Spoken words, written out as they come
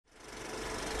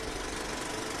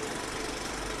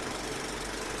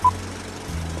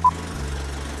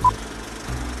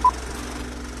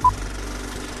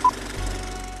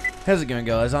How's it going,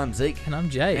 guys? I'm Zeke. And I'm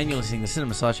Jake. And you're listening to the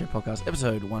Cinema Sideshow podcast,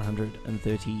 episode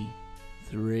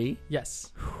 133.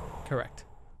 Yes. Correct.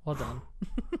 Well done.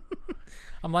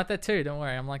 I'm like that too, don't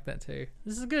worry. I'm like that too.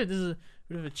 This is good. This is a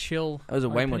bit of a chill That was a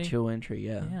way more opening. chill entry,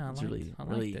 yeah. Yeah, It's I really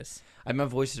like this. My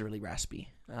voice is really raspy.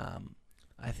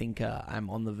 I think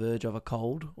I'm on the verge of a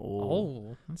cold.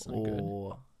 That's not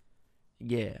good.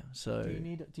 Yeah, so...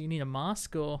 Do you need a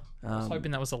mask or... I was Um,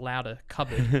 hoping that was a louder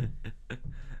cupboard.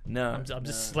 No. I'm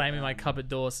just slamming my cupboard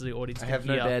door so the audience I can have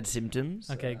hear. no bad symptoms.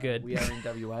 Okay, good. We are in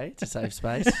WA to save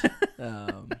space. We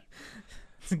are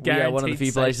one of the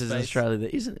few places in Australia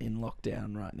that isn't in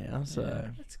lockdown right now, so Yeah,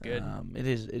 that's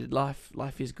good.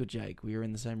 Life is good, Jake. We are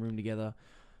in the same room together,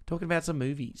 talking about some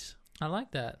movies. I like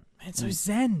that. Man, it's so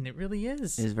zen. It really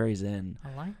is. It is very zen.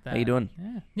 I like that. How you doing?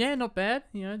 Yeah, not bad.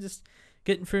 Just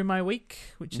getting through my week,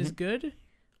 which is good.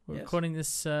 We're recording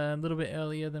this a little bit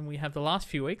earlier than we have the last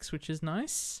few weeks, which is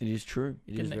nice. It is true.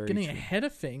 Getting Getting ahead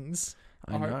of things.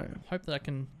 I know. Hope that I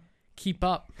can keep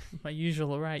up with my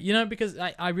usual rate. Because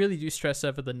I really do stress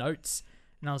over the notes.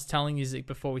 And I was telling you, Zeke,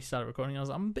 before we started recording,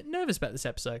 I'm a bit nervous about this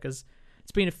episode because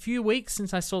it's been a few weeks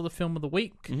since I saw the film of the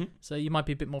week. Mm-hmm. So you might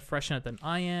be a bit more fresh on it than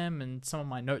I am. And some of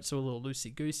my notes are a little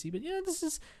loosey-goosey. But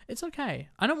it's okay.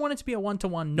 I don't want it to be a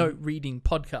one-to-one note reading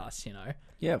podcast,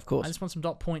 Yeah, of course. I just want some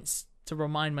dot points to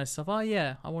remind myself,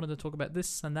 I wanted to talk about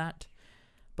this and that.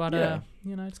 But,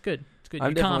 it's good. It's good.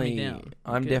 You calm me down.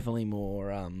 I'm definitely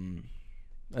more...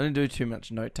 I don't do too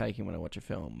much note-taking when I watch a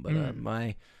film, but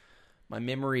my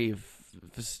memory of...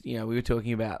 we were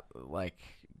talking about,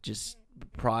 just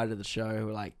prior to the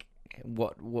show,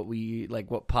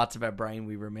 what parts of our brain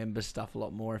we remember stuff a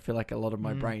lot more. I feel like a lot of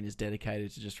my brain is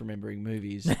dedicated to just remembering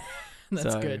movies.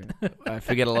 That's good. I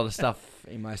forget a lot of stuff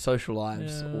in my social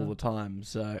lives all the time,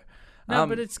 so... No,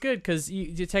 but it's good because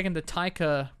you're taking the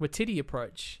Taika Waititi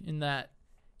approach in that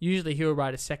usually he'll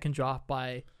write a second draft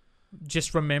by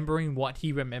just remembering what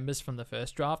he remembers from the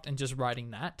first draft and just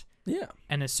writing that. Yeah.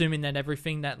 And assuming that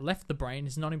everything that left the brain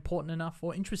is not important enough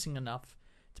or interesting enough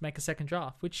to make a second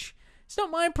draft, which is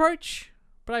not my approach,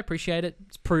 but I appreciate it.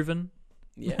 It's proven.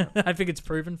 Yeah. I think it's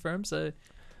proven for him, so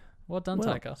well done,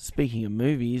 Taika. Speaking of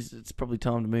movies, it's probably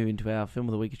time to move into our Film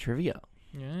of the Week trivia.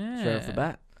 Yeah. Straight off the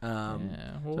bat.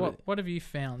 What have you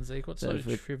found, Zeke? What sort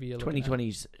of trivia?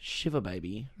 2020's Shiva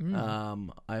Baby.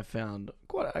 I found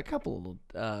quite a couple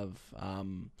of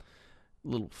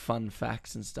little fun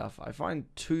facts and stuff. I find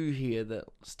two here that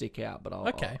stick out, but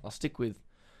I'll stick with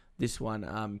this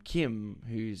one. Kim,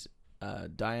 who's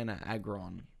Diana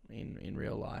Agron in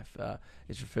real life,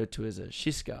 is referred to as a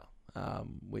Shiska,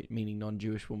 meaning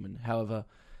non-Jewish woman. However,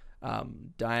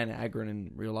 Diana Agron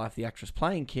in real life, the actress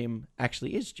playing Kim,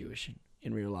 actually is Jewish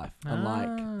in real life,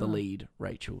 unlike the lead,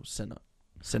 Rachel Seno.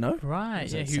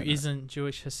 Right, who isn't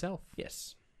Jewish herself.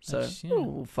 Yes. So,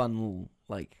 fun little,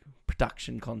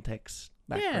 production context,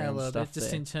 background a little stuff bit,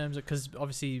 just there. in terms of, because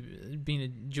obviously being a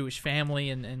Jewish family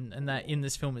and that in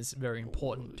this film is very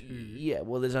important too. Yeah,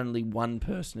 well, there's only one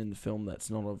person in the film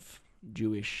that's not of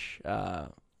Jewish,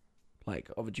 of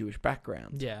a Jewish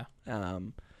background. Yeah.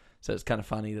 So it's kind of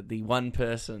funny that the one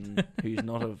person who's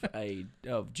not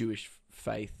of Jewish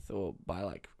faith or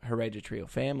by hereditary or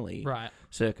family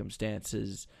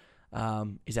circumstances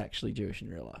is actually Jewish in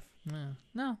real life. Yeah.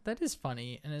 No, that is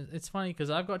funny, and it's funny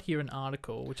because I've got here an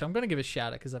article which I'm going to give a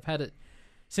shout out because I've had it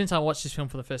since I watched this film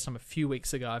for the first time a few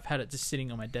weeks ago. I've had it just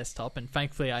sitting on my desktop, and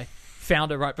thankfully I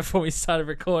found it right before we started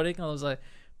recording. I was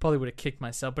probably would have kicked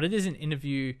myself, but it is an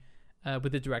interview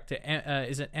with the director.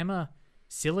 Is it Emma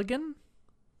Seligman?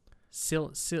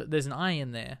 There's an I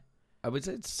in there. I would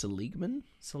say it's Seligman.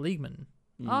 Seligman.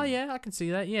 Oh, yeah, I can see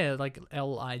that. Yeah,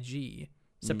 L-I-G.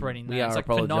 Separating that. We are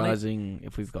apologising phononic.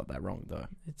 If we've got that wrong, though.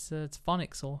 It's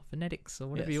phonics or phonetics or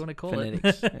whatever you want to call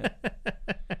phonetics, it. Yeah.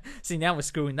 See, now we're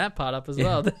screwing that part up as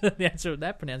well, the answer of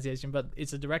that pronunciation. But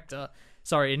it's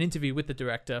an interview with the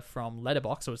director from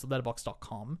Letterboxd, so it's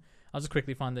letterboxd.com. I'll just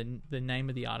quickly find the name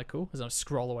of the article as I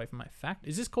scroll away from my fact.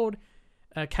 Is this called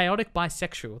Chaotic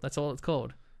Bisexual? That's all it's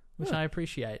called, which I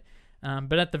appreciate.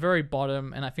 But at the very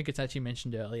bottom, and I think it's actually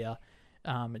mentioned earlier,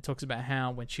 it talks about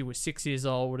how when she was 6 years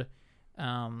old,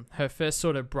 her first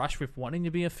sort of brush with wanting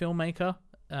to be a filmmaker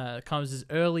comes as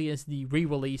early as the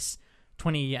re-release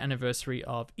 20-year anniversary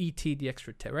of E.T. the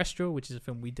Extraterrestrial, which is a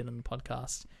film we did on the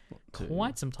podcast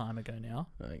quite some time ago now.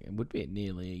 It would be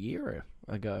nearly a year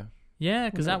ago. Yeah,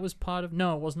 because that was part of...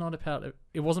 No, it was not a part of...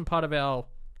 It wasn't part of our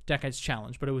Decades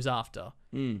Challenge, but it was after.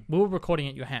 We were recording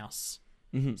at your house.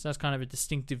 Mm-hmm. So that's kind of a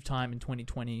distinctive time in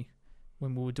 2020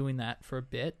 when we were doing that for a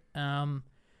bit. So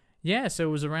it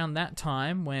was around that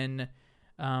time when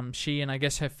she and I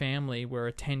guess her family were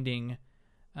attending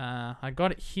I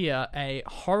got it here, a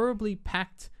horribly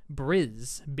packed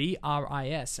bris,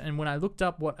 B-R-I-S. And when I looked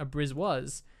up what a bris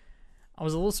was, I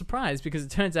was a little surprised because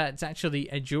it turns out it's actually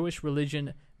a Jewish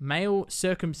religion male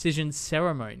circumcision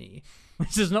ceremony,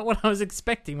 which is not what I was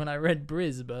expecting when I read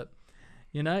bris, but,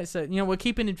 so, we're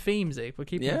keeping it theme, Zeke. We're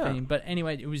keeping it theme. But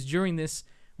anyway, it was during this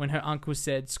when her uncle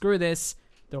said, screw this,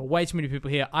 there are way too many people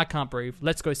here, I can't breathe,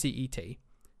 let's go see E.T.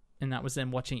 And that was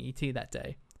them watching E.T. that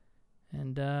day.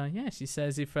 And, she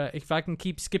says, if I can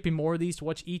keep skipping more of these to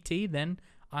watch E.T., then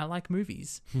I like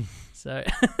movies. So,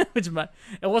 it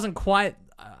wasn't quite,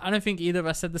 I don't think either of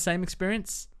us had the same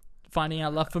experience finding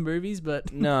our love for movies,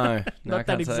 but no, not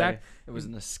that exact. It was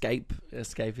an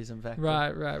escapism factor.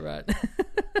 Right.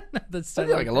 That's I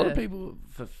feel like a lot of people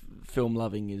for film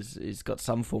loving is got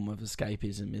some form of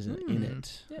escapism, isn't in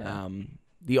it? Yeah.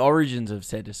 The origins of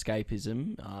said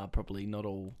escapism are probably not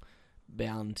all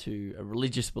bound to a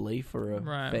religious belief or a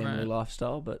family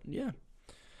lifestyle, but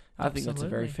I think that's a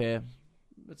very fair.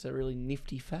 It's a really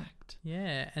nifty fact.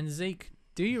 Yeah, and Zeke,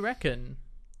 do you reckon?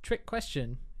 Trick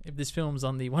question. If this film's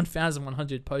on the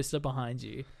 1100 poster behind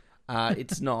you.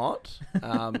 It's not.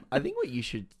 I think what you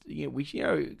should...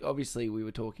 obviously we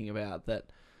were talking about that...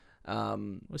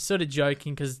 we're sort of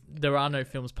joking because there are no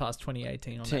films past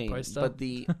 2018 on that poster.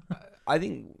 But I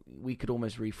think we could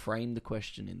almost reframe the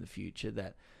question in the future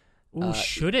that...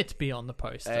 should it be on the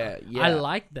poster? I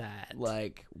like that.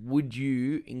 Like, would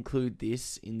you include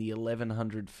this in the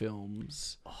 1100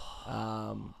 films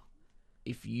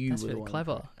if you That's were really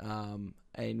clever.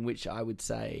 In which I would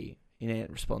say, in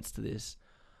response to this,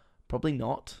 probably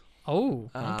not. Oh,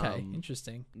 okay.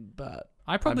 Interesting. But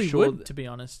I probably would, to be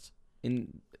honest.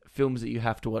 In films that you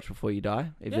have to watch before you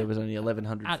die, if there was only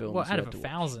 1100 films. Well, out of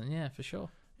 1,000, yeah, for sure.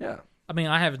 Yeah. I mean,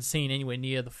 I haven't seen anywhere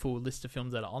near the full list of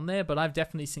films that are on there, but I've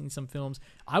definitely seen some films.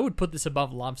 I would put this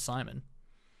above Love, Simon.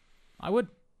 I would.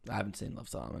 I haven't seen Love,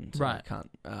 Simon, so I can't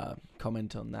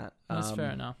comment on that. That's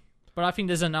fair enough. But I think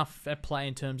there's enough at play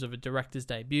in terms of a director's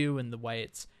debut and the way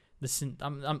it's...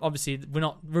 obviously, we're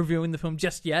not reviewing the film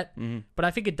just yet, but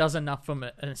I think it does enough from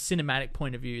a cinematic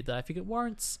point of view that I think it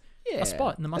warrants a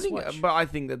spot in the must-watch. But I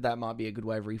think that might be a good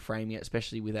way of reframing it,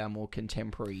 especially with our more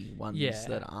contemporary ones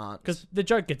that aren't. Because the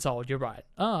joke gets old, you're right.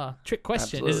 Trick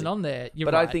question isn't on there,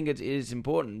 but right. I think it is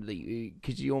important that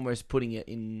because you're almost putting it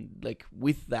in, like,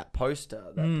 with that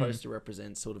poster. That poster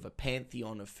represents sort of a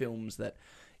pantheon of films that,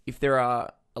 if there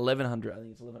are 1,100, I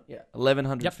think it's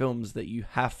 1,100 films that you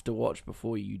have to watch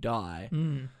before you die.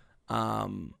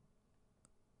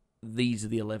 These are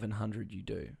the 1,100 you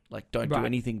do. Like, don't do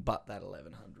anything but that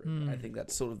 1,100. I think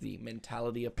that's sort of the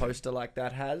mentality a poster like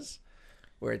that has,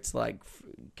 where it's like,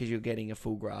 because you're getting a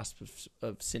full grasp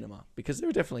of cinema. Because there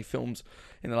are definitely films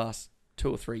in the last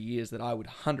 2 or 3 years that I would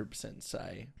 100%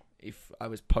 say, if I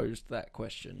was posed that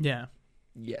question,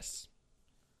 yes.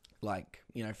 Like,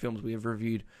 films we have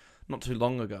reviewed not too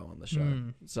long ago on the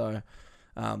show. So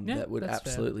that would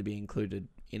absolutely be included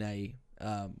in a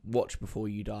watch before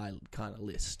you die kind of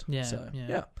list.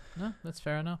 No, that's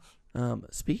fair enough.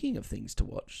 Speaking of things to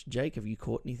watch, Jake, have you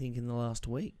caught anything in the last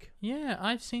week? Yeah,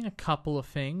 I've seen a couple of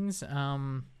things.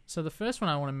 So the first one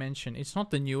I want to mention, it's not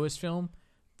the newest film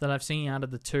that I've seen out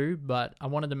of the two, but I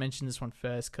wanted to mention this one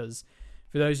first because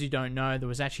for those who don't know, there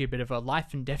was actually a bit of a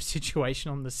life and death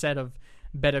situation on the set of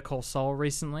Better Call Saul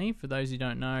recently. For those who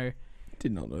don't know,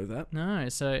 did not know that. No,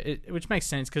 so which makes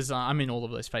sense because I'm in all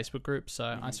of those Facebook groups,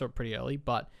 so I saw it pretty early.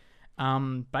 But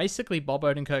basically, Bob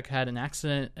Odenkirk had an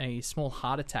accident, a small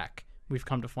heart attack. We've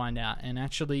come to find out, and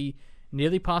actually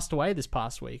nearly passed away this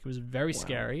past week. It was very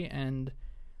scary, and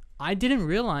I didn't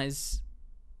realize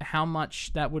how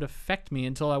much that would affect me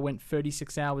until I went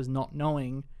 36 hours not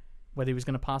knowing whether he was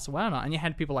going to pass away or not. And you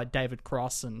had people like David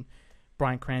Cross and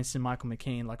Bryan Cranston, Michael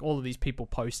McKean, like all of these people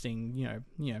posting,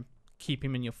 keep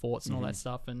him in your thoughts and all that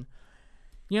stuff. And,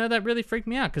 that really freaked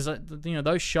me out because,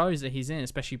 those shows that he's in,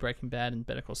 especially Breaking Bad and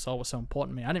Better Call Saul, were so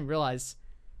important to me. I didn't realize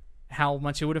how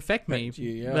much it would affect me.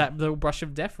 That little brush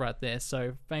of death right there.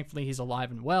 So thankfully he's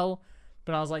alive and well.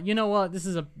 But I was like, you know what? This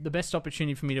is the best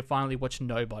opportunity for me to finally watch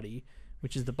Nobody,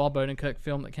 which is the Bob Odenkirk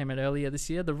film that came out earlier this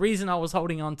year. The reason I was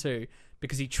holding on to,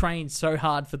 because he trained so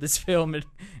hard for this film and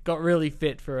got really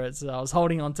fit for it. So I was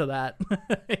holding on to that.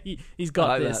 He's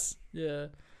got this. That. Yeah.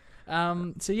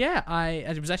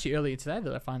 It was actually earlier today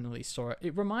that I finally saw it.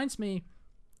 It reminds me,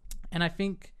 and I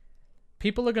think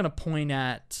people are going to point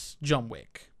at John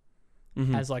Wick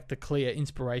as like the clear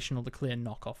inspiration or the clear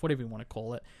knockoff, whatever you want to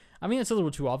call it. I mean, it's a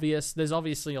little too obvious. There's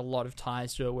obviously a lot of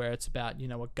ties to it where it's about,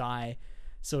 a guy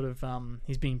sort of,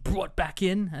 he's being brought back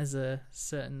in as a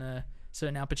certain Al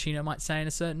Pacino might say in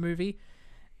a certain movie.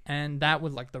 And that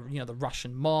with like the the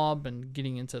Russian mob and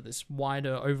getting into this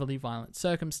wider, overly violent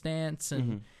circumstance,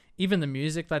 and even the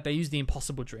music, like they use the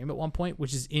Impossible Dream at one point,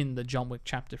 which is in the John Wick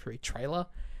Chapter 3 trailer.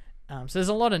 So there's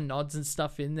a lot of nods and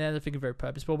stuff in there that I think are very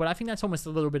purposeful, but I think that's almost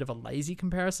a little bit of a lazy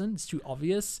comparison. It's too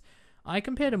obvious. I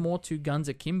compared it more to Guns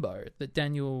Akimbo, the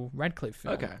Daniel Radcliffe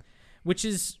film, which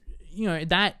is,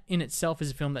 that in itself is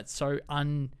a film that's so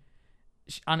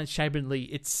unashamedly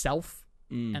itself.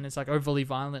 And it's like overly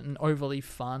violent and overly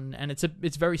fun, and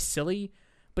it's very silly,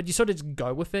 but you sort of just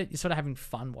go with it. You're sort of having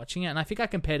fun watching it, and I think I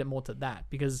compared it more to that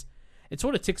because it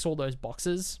sort of ticks all those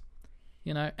boxes,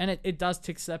 and it does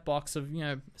tick that box of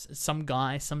some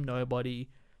guy, some nobody,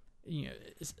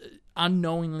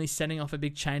 unknowingly setting off a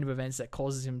big chain of events that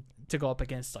causes him to go up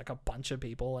against like a bunch of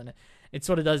people, and it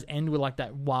sort of does end with like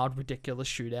that wild, ridiculous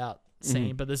shootout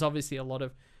scene. But there's obviously a lot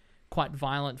of quite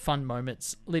violent, fun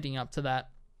moments leading up to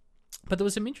that. But there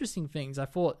were some interesting things. I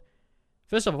thought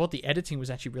the editing was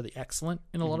actually really excellent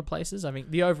in a lot of places. I think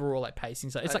the overall pacing.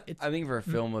 So I think for a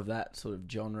film of that sort of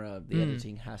genre, the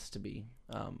editing has to be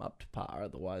up to par.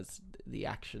 Otherwise, the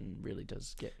action really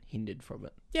does get hindered from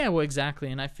it. Yeah, well, exactly.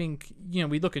 And I think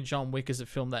we look at John Wick as a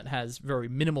film that has very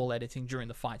minimal editing during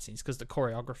the fight scenes because the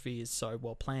choreography is so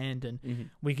well planned, and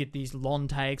we get these long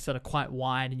takes that are quite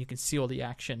wide, and you can see all the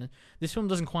action. This film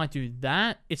doesn't quite do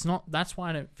that. It's not. That's why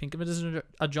I don't think of it as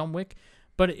a John Wick.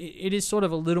 But it is sort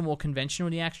of a little more conventional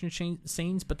in the action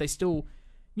scenes, but they still,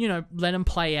 let them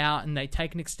play out, and they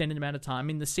take an extended amount of time. I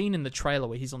mean, the scene in the trailer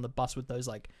where he's on the bus with those,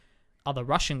 other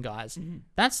Russian guys,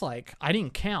 that's I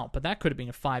didn't count, but that could have been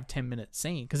a 5-10 minute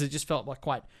scene, because it just felt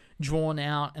quite drawn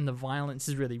out, and the violence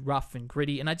is really rough and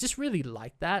gritty, and I just really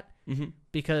like that,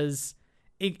 because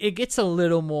it gets a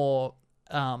little more,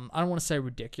 I don't want to say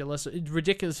ridiculous. It's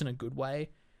ridiculous in a good way,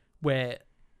 where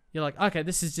you're like, okay,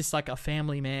 this is just like a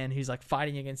family man who's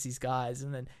fighting against these guys.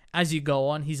 And then as you go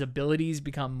on, his abilities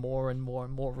become more and more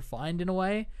and more refined in a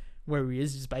way, where he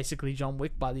is just basically John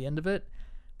Wick by the end of it.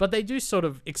 But they do sort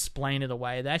of explain it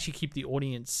away. They actually keep the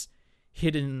audience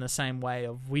hidden in the same way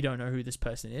of, we don't know who this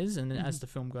person is. And then as the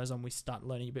film goes on, we start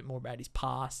learning a bit more about his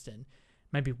past and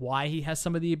maybe why he has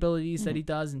some of the abilities that he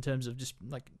does in terms of just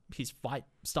his fight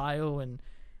style and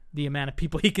the amount of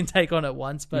people he can take on at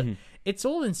once. But it's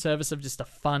all in service of just a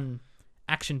fun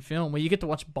action film where you get to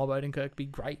watch Bob Odenkirk be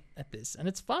great at this. And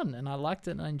it's fun, and I liked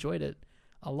it, and I enjoyed it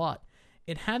a lot.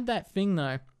 It had that thing,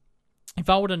 though, if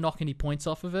I were to knock any points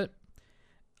off of it,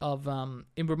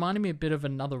 it reminded me a bit of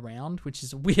Another Round, which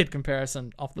is a weird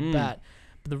comparison off the bat.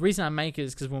 But the reason I make it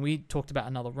is because when we talked about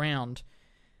Another Round,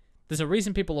 there's a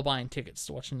reason people are buying tickets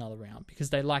to watch Another Round, because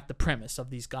they like the premise of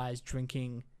these guys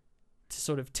drinking to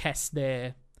sort of test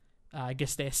their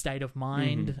their state of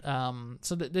mind.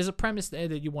 So there's a premise there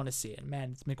that you want to see it.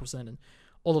 Mads Mikkelsen and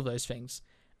all of those things.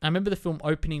 I remember the film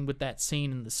opening with that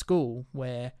scene in the school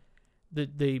where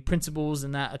the principals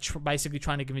and that are basically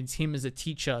trying to convince him as a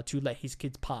teacher to let his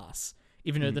kids pass,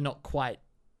 even though they're not quite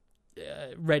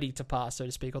ready to pass, so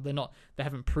to speak, or they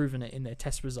haven't proven it in their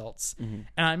test results. And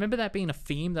I remember that being a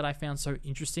theme that I found so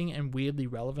interesting and weirdly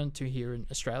relevant to here in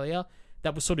Australia,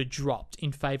 that was sort of dropped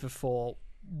in favor for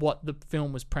what the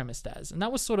film was premised as. And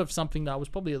that was sort of something that I was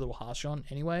probably a little harsh on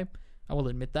anyway, I will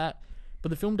admit that. But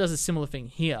the film does a similar thing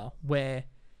here, where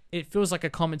it feels like a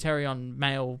commentary on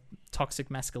male toxic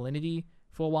masculinity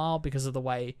for a while, because of the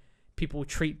way people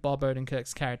treat Bob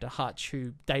Odenkirk's character Hutch,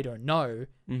 who they don't know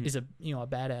is a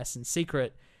badass in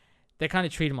secret. They kind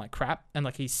of treat him like crap, and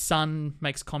his son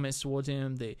makes comments towards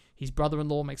him, his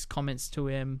brother-in-law makes comments to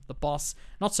him, the boss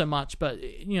not so much, but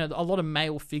a lot of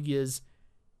male figures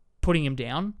putting him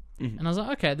down. And I was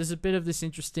like, okay, there's a bit of this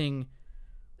interesting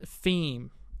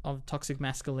theme of toxic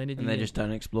masculinity, and they just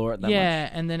don't explore it that much.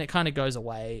 And then it kind of goes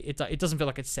away. It doesn't feel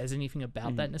like it says anything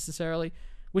about that necessarily,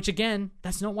 which again,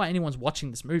 that's not why anyone's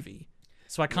watching this movie,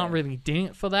 so I can't really ding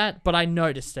it for that, but I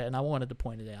noticed it and I wanted to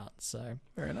point it out. So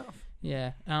fair enough. Do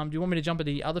you want me to jump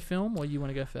into the other film, or you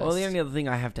want to go first? Well, the only other thing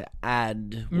I have to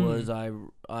add was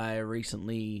I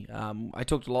recently I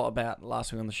talked a lot about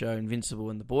last week on the show Invincible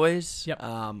and The Boys. Yep.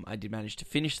 I did manage to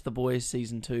finish The Boys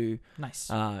season 2. Nice.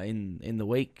 In the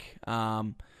week.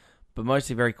 But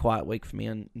mostly a very quiet week for me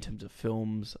in terms of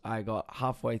films. I got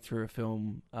halfway through a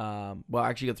film. I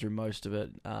actually got through most of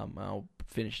it. I'll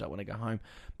finish that when I go home.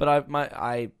 But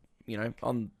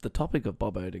on the topic of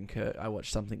Bob Odenkirk, I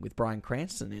watched something with Bryan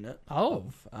Cranston in it. Oh.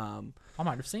 I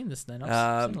might have seen this then.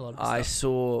 I've seen a lot of this I stuff.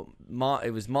 saw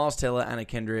it was Miles Teller, Anna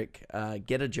Kendrick,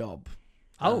 Get a Job.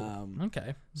 Oh,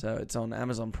 okay. So it's on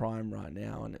Amazon Prime right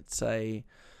now, and it's a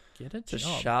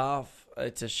job.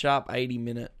 It's a sharp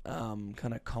 80-minute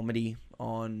kind of comedy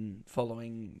on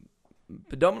following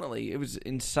predominantly. It was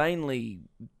insanely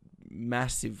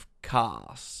massive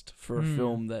cast for a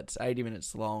film that's 80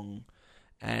 minutes long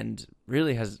and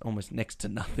really has almost next to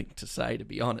nothing to say, to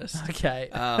be honest. Okay.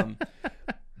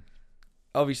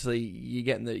 Obviously, you're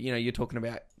getting you're talking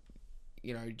about,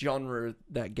 genre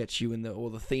that gets you in or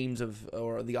the themes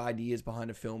or the ideas behind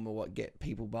a film or what get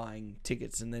people buying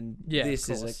tickets. And then this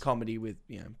is a comedy with,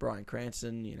 Bryan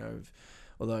Cranston,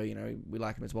 although, we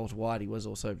like him as Walter White, he was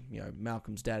also,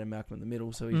 Malcolm's dad and Malcolm in the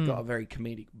Middle. So he's got a very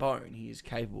comedic bone. He is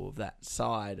capable of that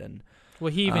side. And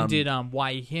well, he even did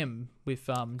Why Him with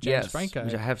James Franco.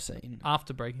 Which I have seen.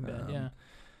 After Breaking Bad,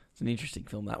 It's an interesting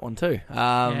film, that one too.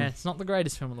 It's not the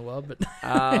greatest film in the world, but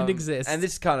it exists. And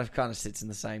this kind of sits in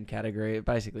the same category. It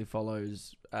basically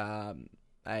follows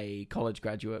a college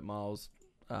graduate, Miles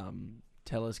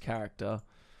Teller's character,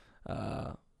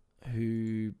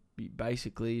 who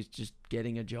basically is just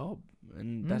getting a job,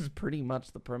 and that's pretty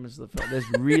much the premise of the film. There's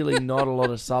really not a lot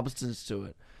of substance to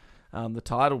it. The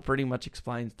title pretty much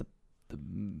explains the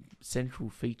central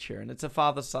feature, and it's a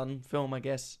father-son film, I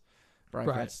guess. Bryan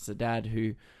Cranston's a dad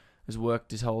who has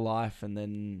worked his whole life and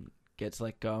then gets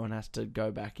let go and has to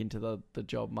go back into the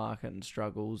job market and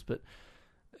struggles. But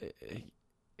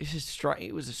it's just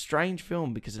it was a strange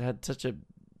film because it had such a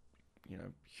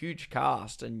huge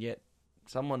cast, and yet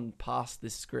someone passed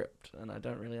this script, and I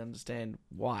don't really understand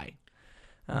why.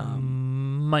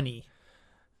 Money.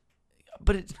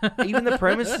 But it's even the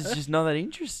premise is just not that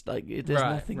interesting. Like there's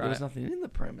nothing. Right. There's nothing in the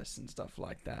premise and stuff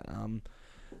like that.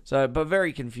 But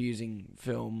very confusing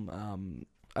film.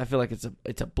 I feel like it's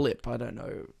a blip. I don't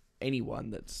know anyone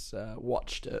that's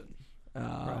watched it.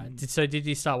 Right. So did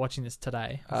you start watching this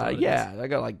today? Yeah, I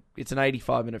got it's an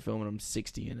 85-minute film and I'm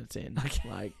 60 minutes in.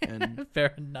 Okay. And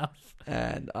fair enough.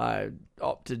 And I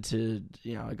opted to,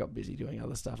 I got busy doing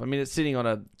other stuff. I mean, it's sitting on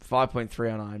a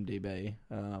 5.3 on IMDb.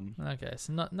 Okay,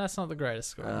 so that's not the greatest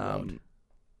score in the world.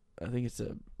 I think it's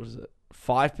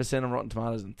 5% on Rotten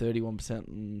Tomatoes and 31%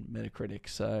 on Metacritic.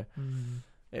 So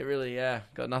it really,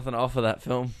 got nothing to offer that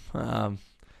film.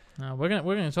 We're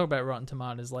gonna talk about Rotten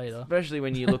Tomatoes later, especially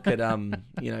when you look at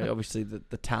obviously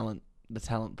the talent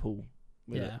pool.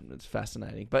 It's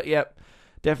fascinating. But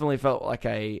definitely felt like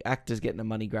a actors getting a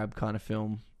money grab kind of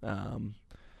film.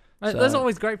 There's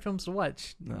always great films to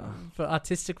watch for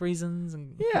artistic reasons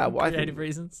and creative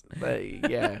reasons.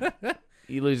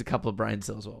 You lose a couple of brain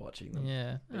cells while watching them.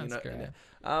 Yeah, that's great.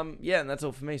 And that's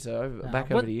all for me. So back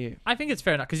over to you. I think it's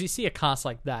fair enough because you see a cast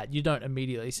like that, you don't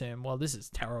immediately assume, well, this is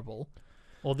terrible.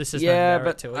 Or this is no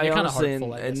merit to it. You're kind of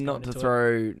hopeful, and not to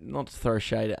throw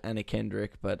shade at Anna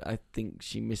Kendrick, but I think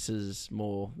she misses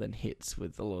more than hits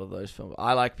with a lot of those films.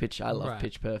 I love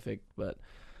Pitch Perfect, but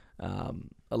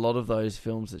a lot of those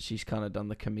films that she's kind of done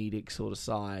the comedic sort of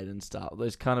side and stuff,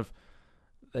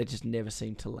 they just never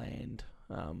seem to land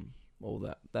all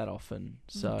that often.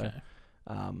 So,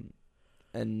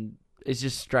 and it's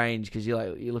just strange because you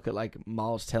look at like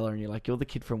Miles Teller and you're like, you're the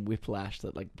kid from Whiplash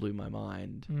that like blew my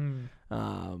mind.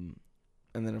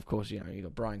 And then of course, you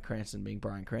got Bryan Cranston being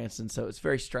Bryan Cranston. So it's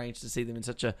very strange to see them in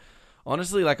such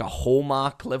honestly like a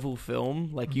Hallmark level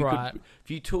film. Like you could, if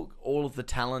you took all of the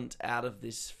talent out of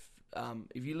this,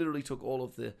 if you literally took all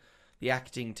of the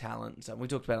acting talent, so we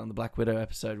talked about it on the Black Widow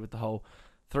episode with the whole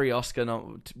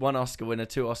one Oscar winner,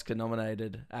 2 Oscar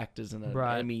nominated actors and an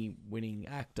Emmy winning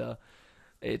actor.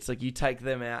 It's like you take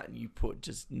them out and you put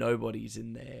just nobodies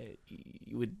in there.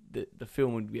 The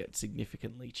film would get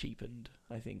significantly cheapened,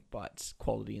 I think, by its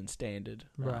quality and standard.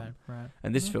 Right.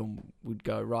 And this film would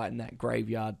go right in that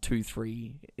graveyard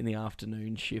 2-3 in the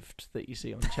afternoon shift that you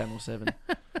see on Channel 7.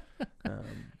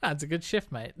 That's a good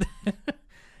shift, mate.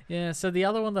 Yeah. So the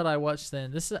other one that I watched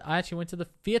then, I actually went to the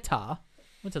theater.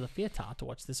 To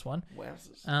watch this one.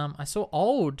 Wowzers. I saw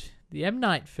Old, the M.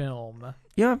 Night film.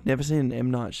 Yeah, I've never seen an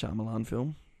M. Night Shyamalan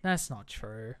film. That's not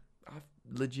true. I've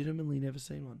legitimately never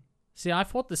seen one. See, I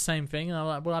thought the same thing, and I'm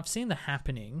like, well, I've seen The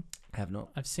Happening. Have not.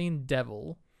 I've seen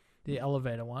Devil, the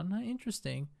elevator one.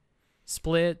 Interesting.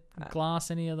 Split, Glass,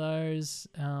 any of those.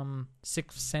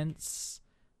 Sixth Sense,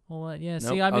 all that. Yeah,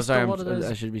 nope. See, I missed a lot of those.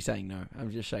 I should be saying no. I'm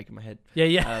just shaking my head.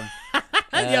 Yeah.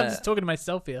 I'm just talking to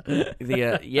myself here.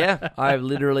 I've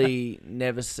literally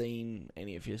never seen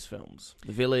any of his films.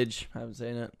 The Village, haven't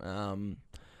seen it.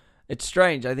 It's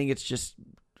strange. I think it's just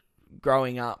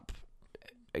growing up.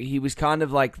 He was kind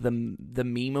of like the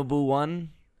memeable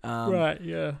one. Right,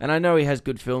 yeah. And I know he has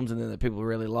good films in there that people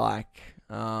really like.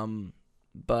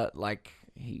 But like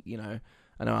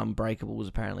I know Unbreakable was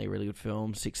apparently a really good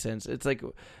film. Sixth Sense. It's like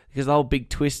because the whole big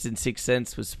twist in Sixth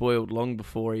Sense was spoiled long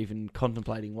before even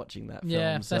contemplating watching that film.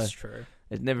 Yeah, so that's true.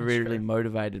 It never really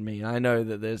motivated me. And I know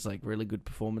that there's like really good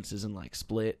performances in like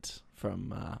Split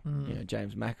from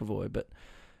James McAvoy, but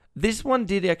This one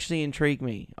did actually intrigue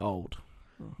me. Old.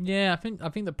 Yeah, I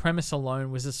think the premise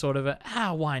alone was a sort of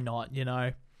why not?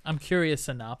 I'm curious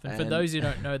enough. And for those who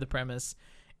don't know the premise,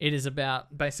 it is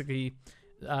about basically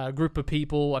a group of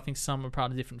people. I think some are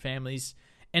part of different families,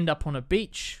 end up on a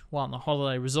beach while on a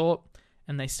holiday resort,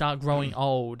 and they start growing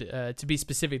old. To be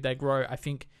specific, they grow, I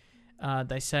think,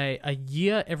 they say a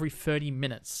year every 30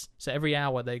 minutes. So every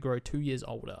hour they grow 2 years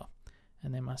older.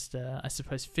 And they must, I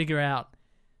suppose, figure out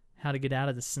how to get out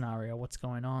of this scenario, what's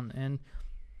going on. And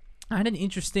I had an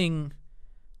interesting,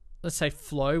 let's say,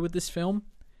 flow with this film.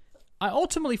 I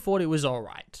ultimately thought it was all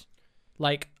right.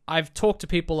 Like, I've talked to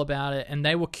people about it, and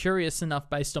they were curious enough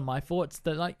based on my thoughts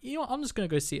that, like, I'm just going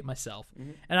to go see it myself.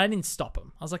 Mm-hmm. And I didn't stop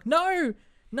them. I was like, no,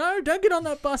 don't get on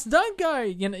that bus. Don't go.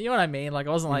 You know what I mean? Like,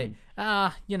 I wasn't like,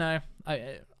 I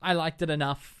liked it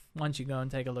enough. Why don't you go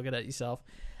and take a look at it yourself?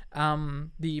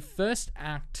 The first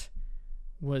act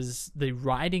was the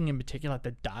writing in particular, like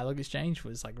the dialogue exchange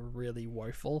was like really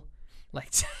woeful.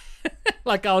 Like,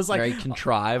 like I was like very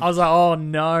contrived. I was like, oh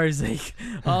no, Zeke.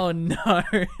 Oh no.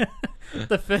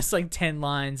 The first like 10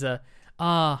 lines are,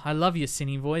 I love your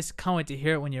singing voice. Can't wait to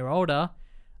hear it when you're older.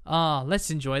 Let's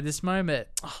enjoy this moment.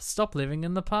 Stop living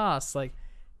in the past. Like,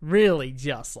 really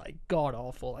just like god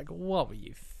awful. Like, what were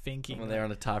you thinking? When they're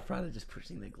on a typewriter just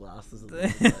pushing their glasses.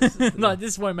 Like,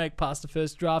 this won't make past the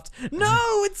first draft.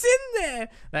 No, it's in there.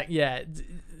 Like, yeah,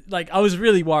 like I was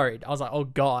really worried. I was like, oh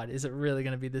god, is it really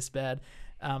going to be this bad?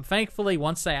 Thankfully,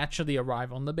 once they actually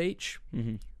arrive on the beach,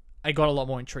 I got a lot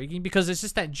more intriguing because it's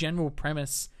just that general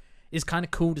premise is kind of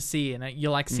cool to see, and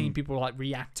you like seeing people like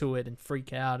react to it and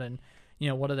freak out, and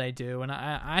what do they do? And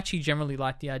I actually generally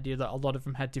like the idea that a lot of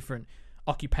them had different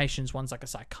occupations. One's like a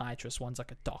psychiatrist, one's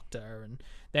like a doctor, and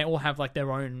they all have like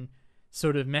their own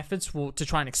sort of methods to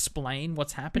try and explain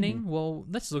what's happening. Well,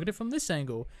 let's look at it from this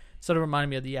angle. Sort of reminded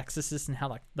me of The Exorcist and how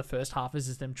like the first half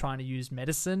is them trying to use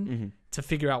medicine to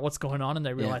figure out what's going on, and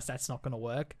they realize that's not going to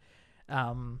work.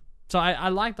 So I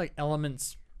like like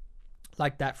elements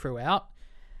like that throughout.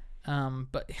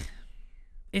 But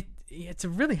it's a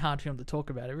really hard film to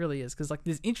talk about. It really is, because like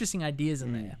there's interesting ideas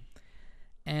in there,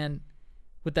 and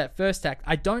with that first act,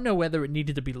 I don't know whether it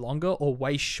needed to be longer or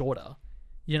way shorter.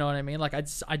 You know what I mean? Like,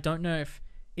 I don't know if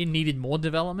it needed more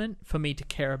development for me to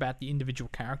care about the individual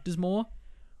characters more,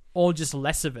 or just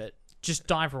less of it. Just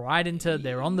dive right into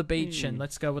they're on the beach and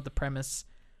let's go with the premise.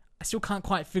 I still can't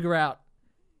quite figure out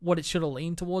what it should have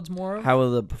leaned towards more of. How are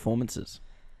the performances?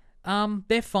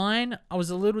 They're fine. I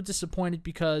was a little disappointed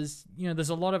because, there's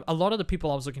a lot of the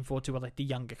people I was looking forward to are like the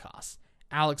younger cast.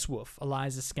 Alex Wolff,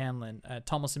 Eliza Scanlon,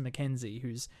 Thomasin McKenzie,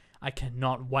 who's I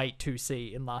cannot wait to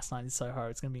see in Last Night in Soho.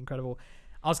 It's going to be incredible.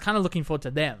 I was kind of looking forward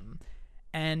to them.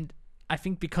 And I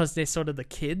think because they're sort of the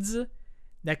kids,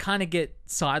 they kind of get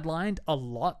sidelined a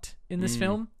lot in this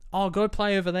film. Oh, go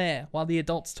play over there while the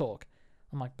adults talk.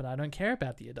 I'm like, but I don't care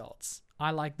about the adults. I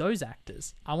like those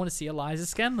actors. I want to see Eliza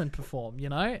Scanlon perform,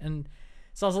 And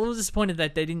so I was a little disappointed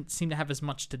that they didn't seem to have as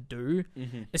much to do.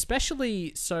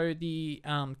 Especially, so the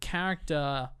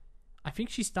character, I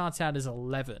think she starts out as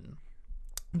 11,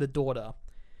 the daughter.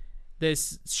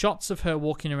 There's shots of her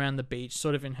walking around the beach,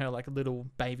 sort of in her like little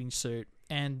bathing suit,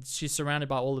 and she's surrounded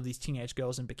by all of these teenage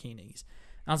girls in bikinis.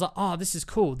 And I was like, oh, this is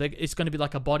cool. It's going to be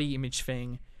like a body image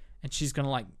thing, and she's going to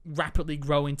like rapidly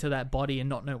grow into that body and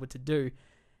not know what to do.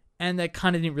 And they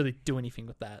kind of didn't really do anything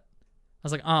with that. I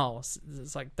was like, oh,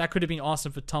 it's like that could have been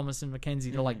awesome for Thomasin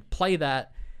McKenzie to like play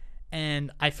that.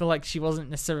 And I feel like she wasn't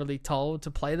necessarily told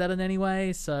to play that in any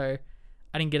way, so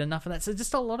I didn't get enough of that. So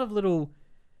just a lot of little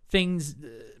things,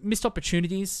 missed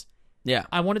opportunities. Yeah.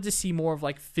 I wanted to see more of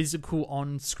like physical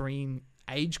on-screen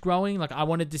age growing. Like I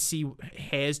wanted to see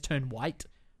hairs turn white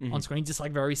on screen, just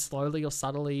like very slowly or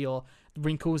subtly, or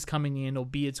wrinkles coming in or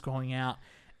beards growing out.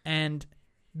 And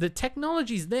the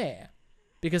technology's there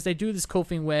because they do this cool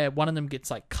thing where one of them gets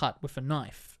like cut with a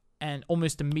knife and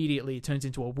almost immediately it turns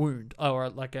into a wound or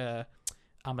like a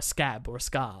scab or a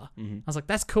scar. I was like,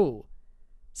 that's cool.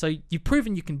 So you've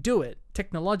proven you can do it,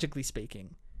 technologically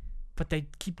speaking, but they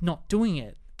keep not doing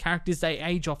it. Characters, they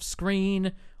age off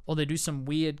screen, or they do some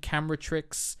weird camera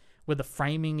tricks where the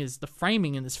framing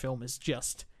in this film is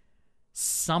just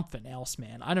something else,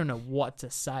 man. I don't know what to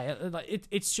say.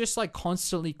 It's just like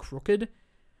constantly crooked,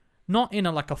 not in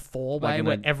a four way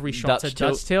where every shot's a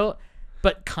Dutch tilt,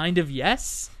 but kind of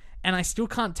yes. And I still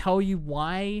can't tell you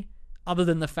why, other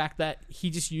than the fact that he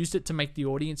just used it to make the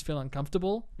audience feel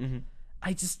uncomfortable.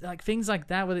 I just like things like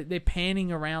that where they're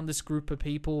panning around this group of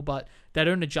people, but they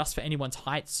don't adjust for anyone's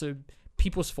height. So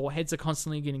people's foreheads are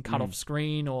constantly getting cut off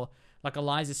screen, or like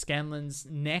Eliza Scanlon's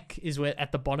neck is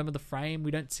at the bottom of the frame. We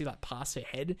don't see like past her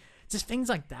head. Just things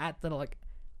like that are like,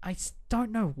 I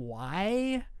don't know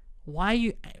why. Why are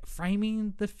you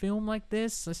framing the film like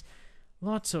this? There's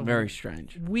lots of very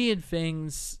strange, weird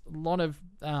things. A lot of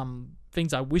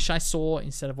things I wish I saw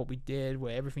instead of what we did,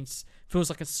 where everything feels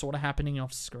like it's sort of happening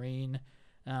off screen.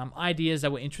 Ideas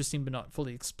that were interesting but not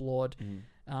fully explored.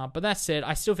 But that said,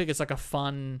 I still think it's like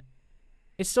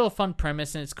it's still a fun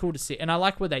premise, and it's cool to see. And I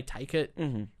like where they take it,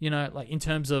 you know, like in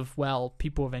terms of, well,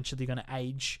 people eventually going to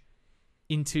age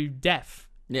into death.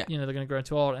 Yeah. You know, they're going to grow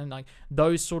too old. And like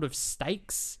those sort of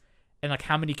stakes and like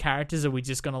how many characters are we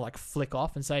just going to like flick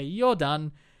off and say, you're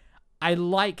done. I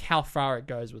like how far it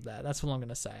goes with that. That's what I'm going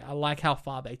to say. I like how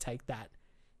far they take that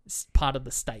part of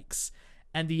the stakes.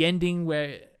 And the ending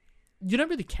where you don't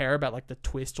really care about like the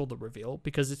twist or the reveal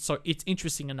because it's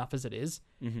interesting enough as it is,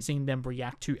 seeing them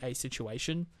react to a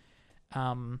situation.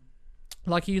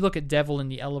 Like you look at Devil in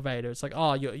the elevator, it's like,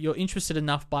 oh, you're interested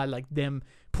enough by like them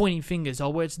pointing fingers. Oh,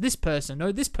 well, it's this person.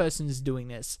 No, this person is doing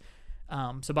this.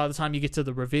 So by the time you get to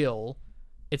the reveal,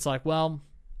 it's like, well,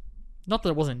 not that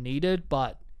it wasn't needed,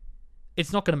 but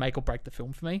it's not going to make or break the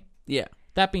film for me. Yeah.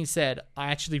 That being said,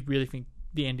 I actually really think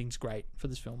the ending's great for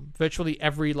this film. Virtually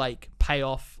every like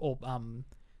payoff or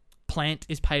plant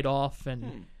is paid off,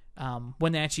 and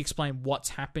when they actually explain what's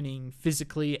happening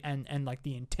physically and like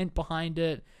the intent behind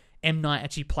it, M. Night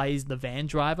actually plays the van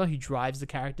driver who drives the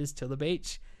characters to the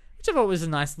beach, which I thought was a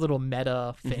nice little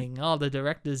meta thing. Oh, the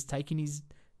director's taking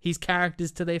his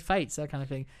characters to their fates, that kind of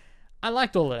thing. I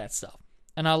liked all of that stuff,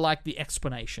 and I liked the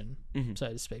explanation, so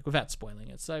to speak, without spoiling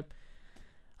it. So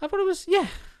I thought it was, yeah.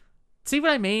 See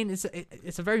what I mean?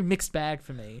 It's a very mixed bag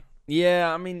for me.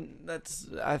 Yeah, I mean,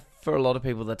 for a lot of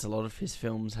people, that's a lot of his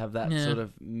films have that sort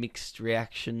of mixed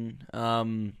reaction,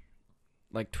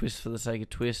 like twist for the sake of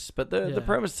twists. But the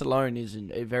premise alone is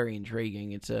very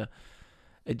intriguing. It's a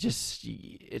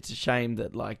shame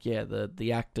that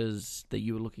the actors that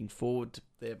you were looking forward to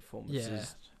their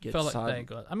performances get felt like they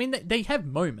got. I mean, they have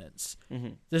moments.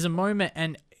 There's a moment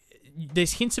and.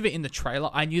 There's hints of it in the trailer.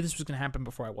 I knew this was going to happen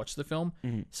before I watched the film,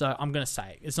 so I'm going to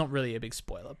say it. It's not really a big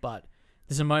spoiler, but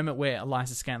there's a moment where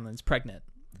Eliza Scanlen's pregnant,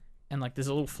 and like there's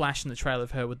a little flash in the trailer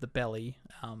of her with the belly,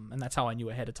 and that's how I knew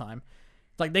ahead of time.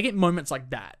 Like they get moments like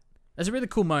that. That's a really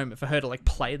cool moment for her to like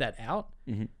play that out,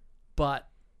 but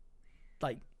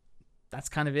like that's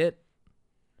kind of it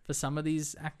for some of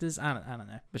these actors. I don't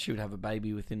know. But she would have a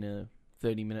baby within a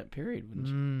 30-minute period, wouldn't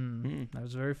she? That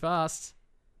was very fast.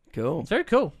 Cool. It's very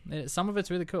cool. Some of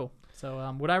it's really cool.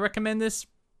 So would I recommend this?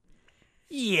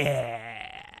 Yeah.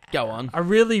 Go on. A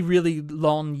really, really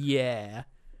long yeah.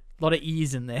 A lot of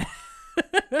E's in there.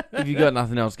 If you got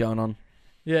nothing else going on.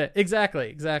 Yeah,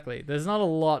 exactly. There's not a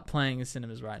lot playing in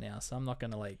cinemas right now, so I'm not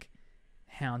going to like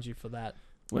hound you for that.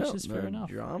 Which is fair enough.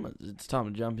 Dramas. It's time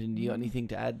to jump in. Do you got anything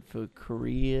to add for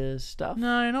career stuff?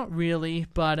 No, not really.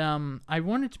 But I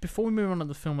wanted to, before we move on to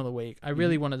the film of the week, I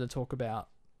really wanted to talk about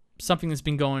something that's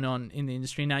been going on in the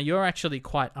industry. Now, you're actually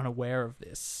quite unaware of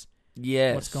this.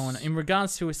 Yes. What's going on in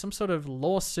regards to some sort of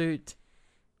lawsuit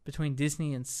between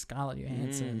Disney and Scarlett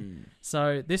Johansson.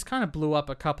 So this kind of blew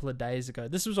up a couple of days ago.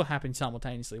 This was all happening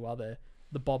simultaneously while the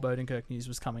Bob Odenkirk news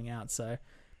was coming out. So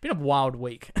bit of a wild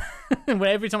week.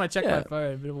 Every time I check my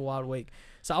phone, a bit of a wild week.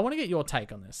 So I want to get your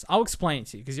take on this. I'll explain it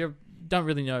to you because you don't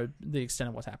really know the extent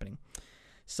of what's happening.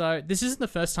 So this isn't the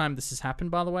first time this has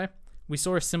happened, by the way. We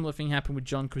saw a similar thing happen with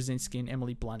John Krasinski and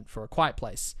Emily Blunt for A Quiet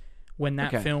Place when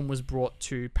that film was brought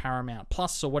to Paramount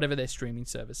Plus or whatever their streaming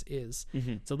service is.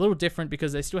 It's a little different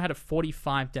because they still had a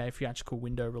 45-day theatrical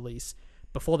window release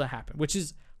before that happened, which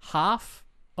is half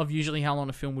of usually how long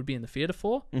a film would be in the theater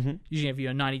for. Usually have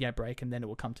a 90-day break and then it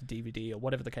will come to DVD or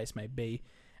whatever the case may be.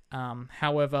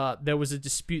 However, there was a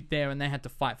dispute there and they had to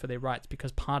fight for their rights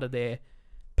because part of their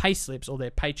pay slips or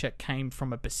their paycheck came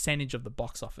from a percentage of the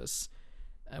box office.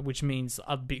 Which means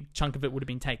a big chunk of it would have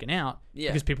been taken out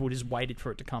because people just waited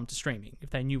for it to come to streaming if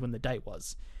they knew when the date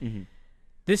was.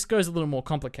 This goes a little more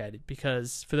complicated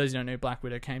because, for those who don't know, Black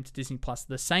Widow came to Disney Plus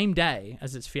the same day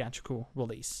as its theatrical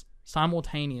release,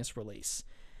 simultaneous release.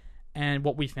 And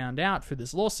what we found out through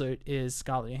this lawsuit is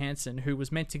Scarlett Johansson, who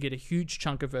was meant to get a huge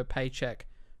chunk of her paycheck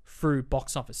through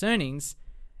box office earnings,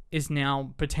 is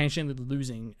now potentially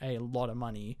losing a lot of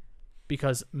money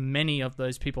because many of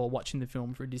those people are watching the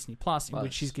film through Disney Plus, in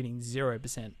which she's getting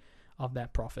 0% of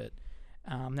that profit.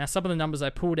 Now, some of the numbers I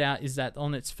pulled out is that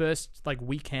on its first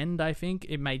weekend, I think,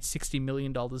 it made $60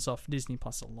 million off Disney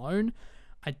Plus alone.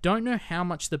 I don't know how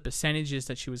much the percentage is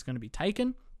that she was going to be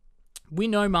taken. We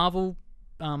know Marvel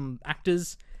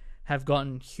actors have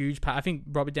gotten huge pay. I think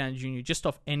Robert Downey Jr., just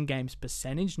off Endgame's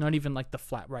percentage, not even the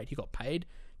flat rate he got paid,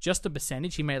 just the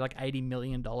percentage, he made $80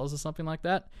 million or something like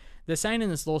that. They're saying in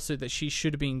this lawsuit that she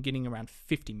should have been getting around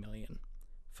 $50 million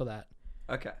for that.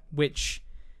 Okay. Which,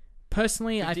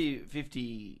 personally,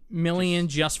 50 million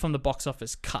just from the box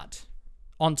office cut.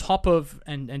 On top of,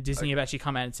 and Disney have actually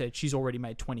come out and said she's already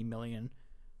made 20 million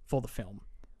for the film.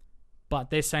 But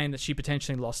they're saying that she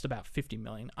potentially lost about 50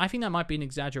 million. I think that might be an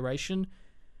exaggeration.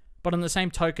 But on the same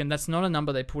token, that's not a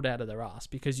number they pulled out of their ass,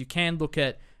 because you can look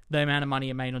at the amount of money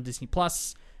it made on Disney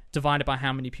Plus, divided by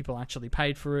how many people actually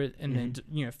paid for it, and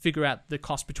then figure out the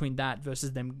cost between that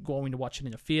versus them going to watch it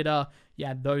in a theater. You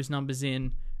add those numbers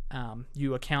in.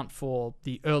 You account for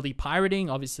the early pirating.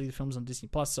 Obviously, the film's on Disney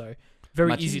Plus, so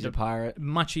much easier to pirate.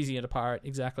 Much easier to pirate,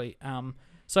 exactly.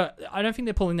 So I don't think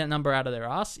they're pulling that number out of their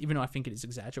ass, even though I think it is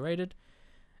exaggerated.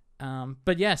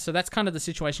 But yeah, so that's kind of the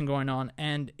situation going on,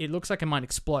 and it looks like it might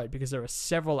explode because there are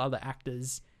several other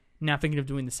actors now thinking of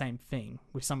doing the same thing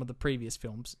with some of the previous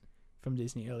films from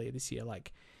Disney earlier this year,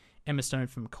 like Emma Stone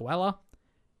from Cruella.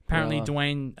 Apparently,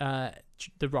 Dwayne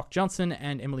The Rock Johnson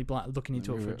and Emily Blunt looking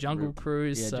into it for Jungle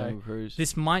Cruise. So Jungle Cruise.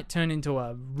 This might turn into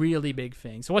a really big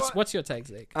thing. So what's your take,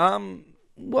 Zeke?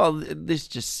 Well, this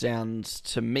just sounds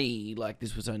to me like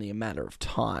this was only a matter of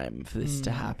time for this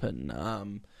to happen.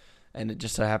 And it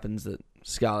just so happens that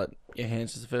Scarlett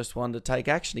Johansson is the first one to take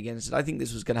action against it. I think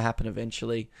this was going to happen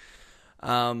eventually.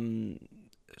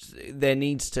 There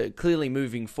needs to, clearly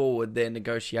moving forward, their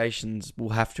negotiations will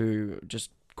have to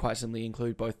just quite simply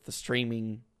include both the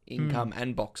streaming income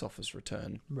and box office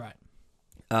return. Right.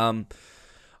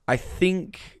 I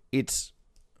think it's...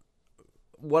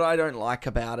 What I don't like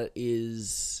about it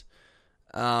is...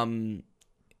 Well,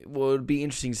 it would be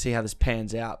interesting to see how this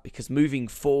pans out, because moving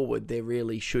forward, there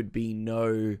really should be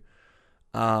no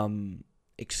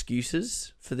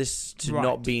excuses for this to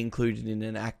not be included in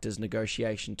an actor's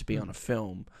negotiation to be on a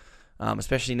film,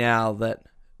 especially now that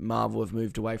Marvel have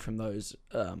moved away from those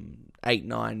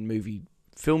 8-9 movie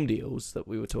film deals that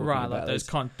we were talking about.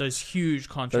 Like those huge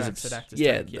contracts that actors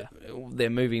take. Yeah,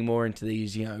 they're moving more into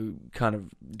these, kind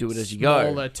of do it as you go.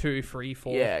 Smaller 2, 3,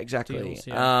 4 Yeah, exactly. Deals,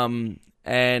 yeah.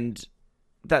 And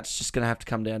that's just going to have to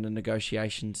come down to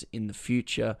negotiations in the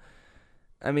future.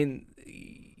 I mean,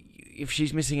 if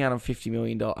she's missing out on $50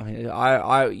 million, I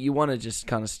mean, you want to just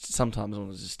kind of sometimes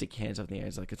want to just stick your hands up in the air.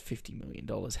 It's like, it's $50 million.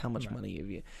 How much money have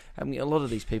you? I mean, a lot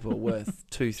of these people are worth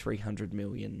 $200-300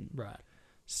 million,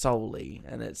 solely,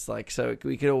 and it's like, so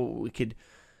we could.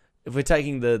 If we're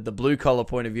taking the blue collar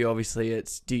point of view, obviously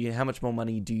it's how much more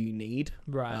money do you need?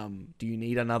 Right. Do you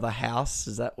need another house?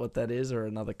 Is that what that is, or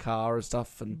another car or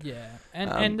stuff? And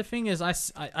and the thing is, I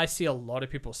see a lot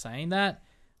of people saying that.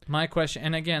 My question,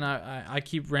 and again, I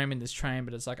keep ramming this train,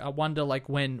 but it's like, I wonder, like,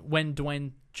 when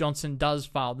Dwayne Johnson does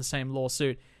file the same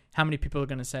lawsuit, how many people are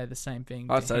going to say the same thing?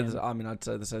 I'd say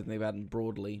the same thing about him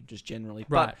broadly, just generally.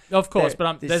 Right. But of course,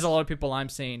 there's a lot of people I'm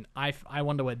seeing. I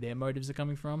wonder where their motives are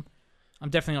coming from. I'm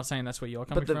definitely not saying that's where you're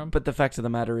coming from. But the fact of the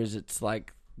matter is, it's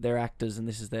like, they're actors and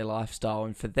this is their lifestyle,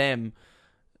 and for them,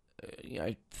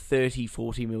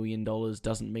 $30-40 million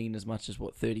doesn't mean as much as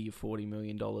what $30 or $40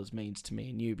 million means to me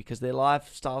and you, because their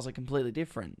lifestyles are completely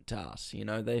different to us.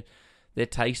 Their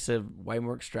tastes are way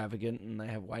more extravagant, and they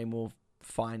have way more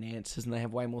finances, and they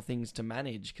have way more things to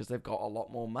manage because they've got a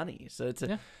lot more money. So it's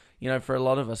for a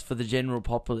lot of us, for the general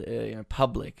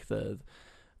public,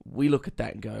 we look at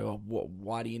that and go,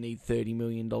 why do you need $30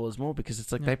 million more? Because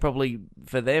it's like, they probably,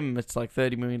 for them, it's like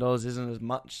 $30 million isn't as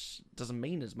much, doesn't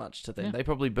mean as much to them. Yeah. They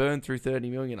probably burn through $30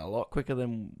 million a lot quicker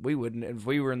than we would. And if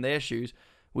we were in their shoes,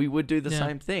 we would do the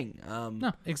same thing.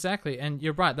 No, exactly. And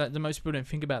you're right, that the most people don't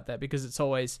think about that, because it's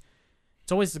always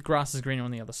the grass is greener on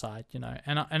the other side,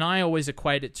 And I always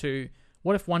equate it to,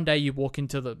 what if one day you walk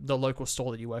into the local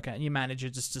store that you work at and your manager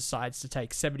just decides to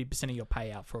take 70% of your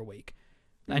payout for a week?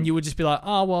 And you would just be like,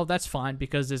 oh, well, that's fine,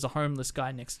 because there's a homeless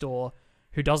guy next door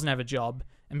who doesn't have a job,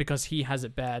 and because he has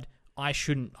it bad, I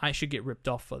should get ripped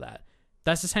off for that.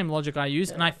 That's the same logic I use,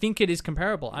 and I think it is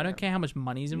comparable. I don't care how much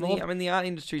money is involved. The art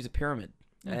industry is a pyramid,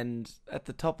 and at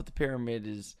the top of the pyramid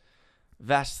is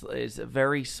a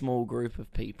very small group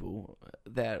of people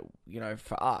that,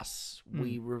 for us,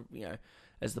 we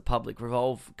as the public,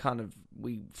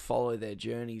 we follow their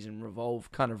journeys and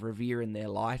revere in their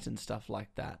light and stuff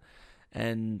like that.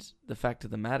 And the fact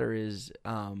of the matter is,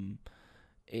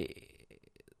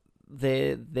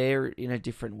 they're in a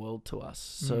different world to us.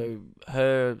 So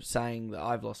her saying that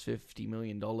I've lost $50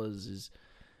 million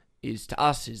is to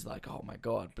us is like, oh my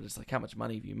God, but it's like, how much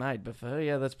money have you made? But for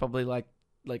her, that's probably like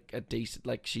a decent,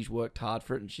 like, she's worked hard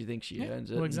for it and she thinks she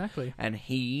earns it. Well, exactly. And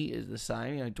he is the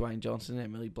same, Dwayne Johnson,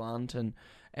 Emily Blunt, and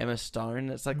Emma Stone.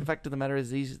 It's like, the fact of the matter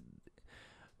is,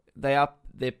 they're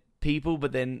people,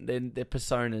 but then they're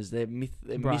personas, they're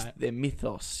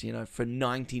mythos. You know, for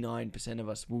 99% of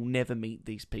us, we'll never meet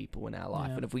these people in our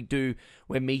life, and if we do,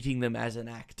 we're meeting them as an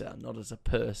actor, not as a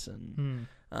person.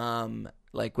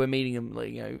 Like we're meeting them,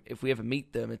 like, you know, if we ever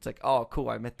meet them, it's like, oh, cool,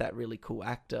 I met that really cool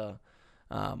actor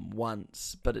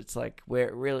once, but it's like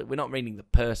we're not meeting the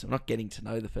person, we're not getting to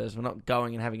know the person, we're not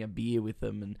going and having a beer with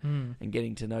them and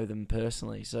getting to know them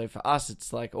personally. So for us,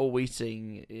 it's like all we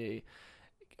seeing,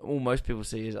 all most people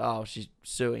see is, oh, she's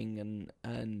suing,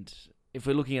 and if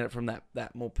we're looking at it from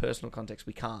that more personal context,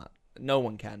 we can't. No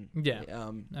one can.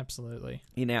 Yeah, absolutely.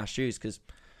 In our shoes, because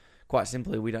quite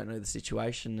simply, we don't know the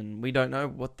situation, and we don't know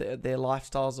what their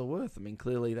lifestyles are worth. I mean,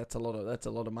 clearly that's a lot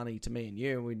of money to me and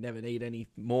you, and we'd never need any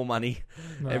more money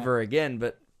ever again.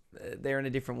 But they're in a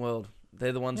different world.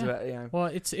 They're the ones who are, you know. Well,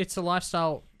 it's a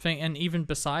lifestyle thing, and even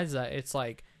besides that, it's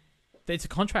like it's a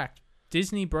contract.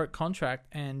 Disney broke contract,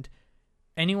 and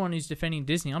anyone who's defending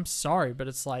Disney, I'm sorry, but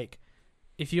it's like,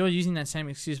 if you're using that same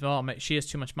excuse of, oh, mate, she has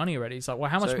too much money already, it's like, well,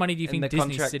 how much money do you think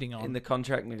Disney's sitting on? In the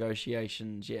contract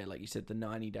negotiations, like you said, the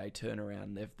 90-day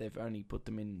turnaround, they've only put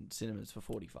them in cinemas for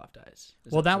 45 days.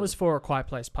 Well, that was for A Quiet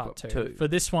Place Part 2. For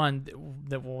this one,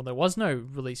 there was no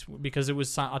release because it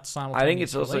was simultaneous. I think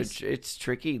it's also it's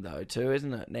tricky though too,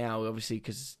 isn't it? Now, obviously,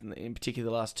 because in particular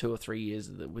the last 2 or 3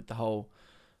 years with the whole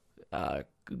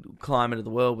climate of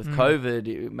the world with COVID,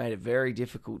 it made it very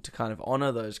difficult to kind of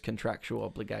honor those contractual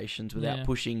obligations without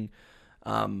pushing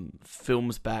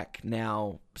films back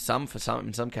now.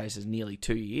 In some cases, nearly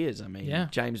 2 years. I mean,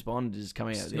 James Bond is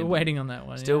coming out. Still waiting on that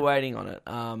one. Still waiting on it.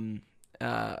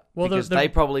 Because they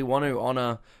probably want to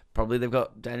honor. Probably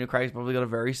Daniel Craig's probably got a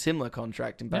very similar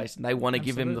contract in base, and they want to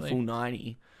give him the full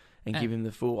 90. And give him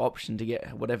the full option to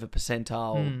get whatever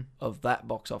percentile of that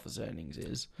box office earnings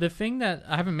is. The thing that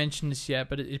I haven't mentioned this yet,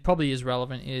 but it probably is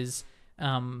relevant, is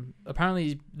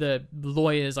apparently the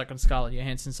lawyers, like on Scarlett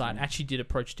Johansson's side, actually did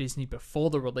approach Disney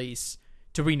before the release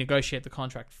to renegotiate the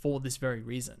contract for this very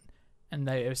reason. And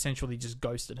they essentially just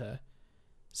ghosted her.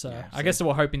 So I guess they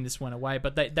were hoping this went away,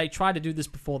 but they tried to do this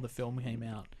before the film came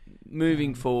out.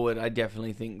 Moving forward, I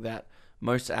definitely think that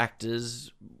most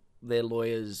actors, their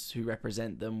lawyers who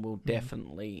represent them, will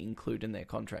definitely include in their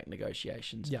contract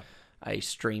negotiations a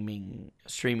streaming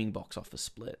box office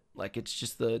split. Like, it's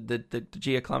just the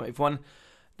geoclimate. If one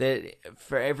that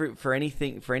for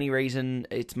any reason,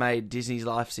 it's made Disney's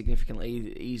life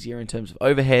significantly easier in terms of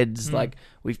overheads. Like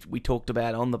we talked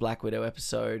about on the Black Widow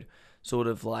episode, sort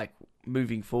of like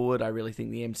moving forward, I really think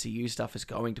the MCU stuff is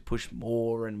going to push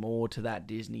more and more to that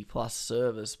Disney Plus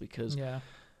service because.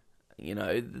 You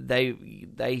know,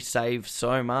 they save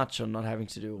so much on not having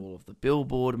to do all of the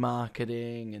billboard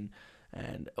marketing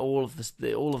and all of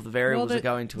the variables that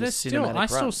go into a cinematic run. I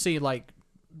still see like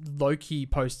low-key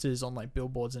posters on like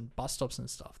billboards and bus stops and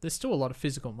stuff. There's still a lot of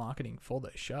physical marketing for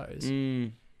those shows.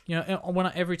 You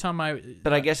know, every time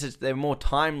But I guess they're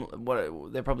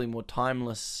probably more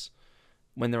timeless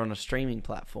when they're on a streaming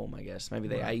platform. I guess maybe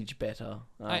they age better.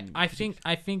 I think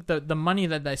the money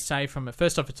that they save from it.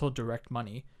 First off, it's all direct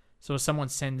money. So if someone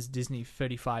sends Disney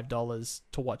 $35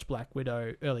 to watch Black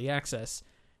Widow early access,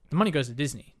 the money goes to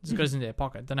Disney. It just goes into their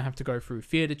pocket. They don't have to go through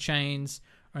theater chains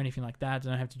or anything like that. They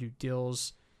don't have to do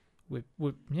deals with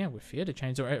theater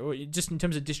chains or just in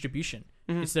terms of distribution.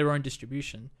 It's their own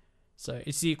distribution. So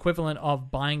it's the equivalent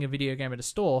of buying a video game at a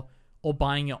store or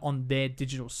buying it on their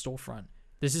digital storefront.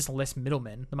 There's just less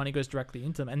middlemen. The money goes directly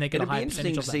into them, and they get a higher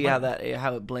percentage of that. It'll be interesting to see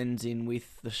how it blends in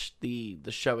with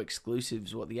the show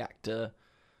exclusives. What the actor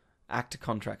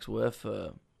contracts were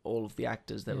for all of the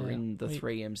actors that were in the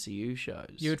 3 MCU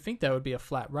shows. You would think that would be a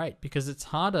flat rate because it's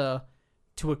harder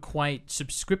to equate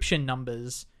subscription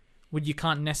numbers when you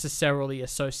can't necessarily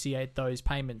associate those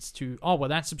payments to,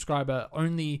 that subscriber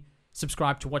only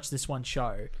subscribed to watch this one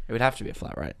show. It would have to be a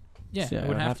flat rate. Yeah, so it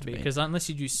would have to be because unless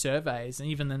you do surveys, and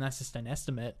even then that's just an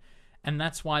estimate, and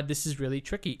that's why this is really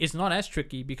tricky. It's not as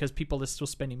tricky because people are still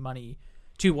spending money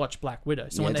to watch Black Widow.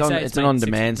 So when they say it's an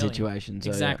on-demand situation. So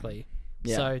exactly.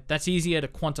 Yeah. So that's easier to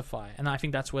quantify. And I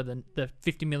think that's where the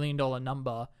 $50 million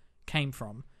number came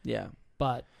from. Yeah.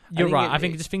 But you're right. I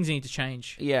think just things need to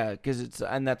change. Yeah,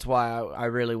 and that's why I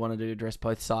really wanted to address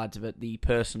both sides of it. The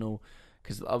personal,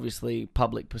 because obviously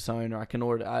public persona,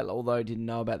 although I didn't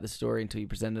know about the story until you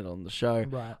presented it on the show,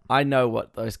 right. I know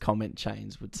what those comment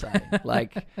chains would say.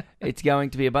 Like, it's going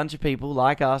to be a bunch of people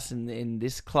like us in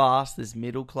this class, this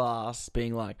middle class,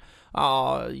 being like,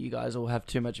 oh, you guys all have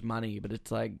too much money. But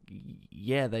it's like,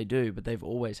 yeah, they do, but they've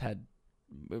always had.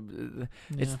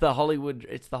 It's the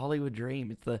Hollywood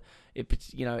dream.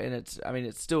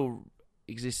 It still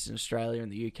exists in Australia and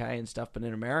the UK and stuff, but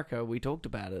in America, we talked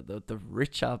about it. The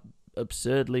rich are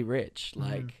absurdly rich.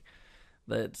 Like,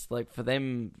 That's like for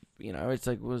them, you know, it's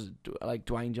like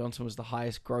Dwayne Johnson was the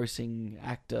highest grossing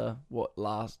actor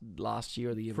last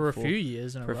year or the year for before. a few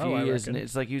years in a row. For a few years, and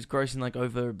it's like he was grossing like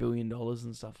over $1 billion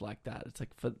and stuff like that. It's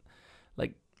like for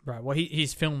like right. Well,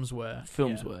 his films were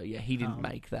he didn't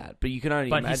make that, but you can only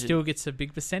but imagine. he still gets a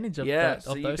big percentage of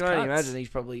so of you those can only cuts.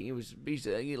 imagine he's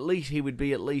at least he would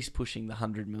be at least pushing the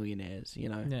 100 millionaires, you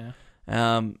know.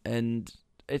 Yeah. And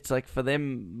it's like for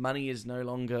them, money is no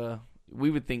longer. We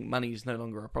would think money is no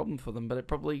longer a problem for them, but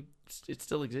it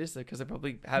still exists because they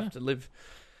probably have to live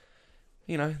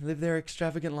their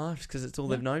extravagant lives because it's all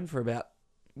they've known for about,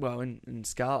 well, in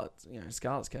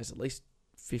Scarlett's case, at least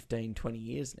 15, 20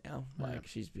 years now. Like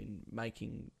she's been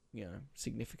making,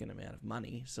 significant amount of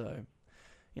money. So,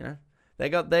 they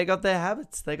got their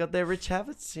habits. They got their rich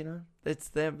habits, it's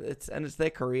their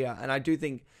career. And I do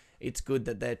think it's good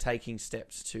that they're taking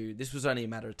steps to. This was only a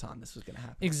matter of time. This was going to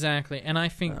happen. Exactly, and I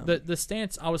think that the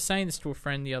stance. I was saying this to a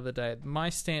friend the other day.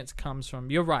 My stance comes from.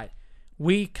 You're right.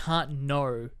 We can't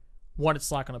know what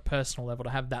it's like on a personal level to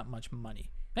have that much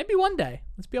money. Maybe one day.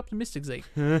 Let's be optimistic, Zeke.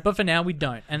 But for now, we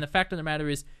don't. And the fact of the matter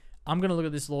is, I'm going to look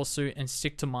at this lawsuit and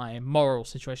stick to my moral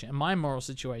situation. And my moral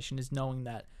situation is knowing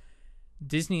that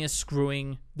Disney is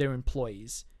screwing their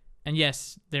employees. And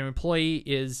yes, their employee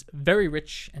is very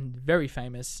rich and very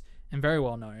famous and very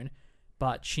well known,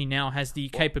 but she now has the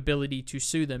capability to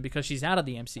sue them because she's out of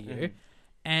the MCU.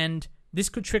 And this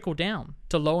could trickle down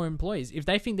to lower employees. If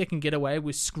they think they can get away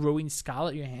with screwing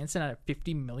Scarlett Johansson out of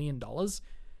 $50 million,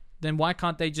 then why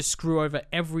can't they just screw over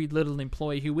every little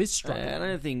employee who is struggling? I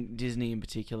don't think Disney in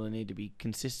particular need to be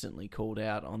consistently called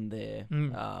out on their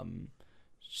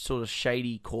sort of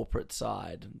shady corporate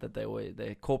side, that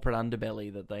their corporate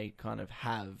underbelly that they kind of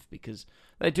have, because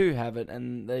they do have it,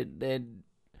 and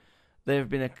there have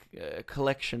been a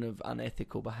collection of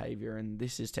unethical behaviour, and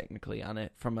this is technically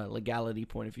from a legality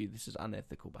point of view, this is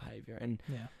unethical behaviour.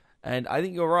 And I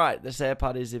think you're right. The sad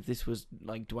part is if this was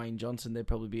like Dwayne Johnson, there'd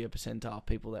probably be a percentile of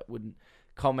people that wouldn't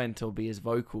comment or be as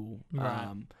vocal,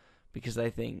 because they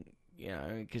think,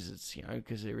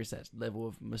 because there is that level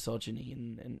of misogyny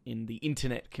in the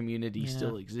internet community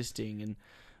still existing.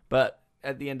 But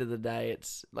at the end of the day,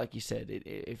 it's like you said,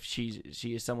 if she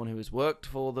is someone who has worked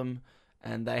for them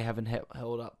and they haven't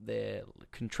held up their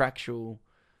contractual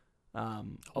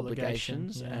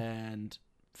obligations, and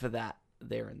for that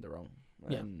they're in the wrong.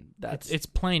 And it's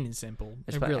plain and simple.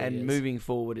 It really is. Moving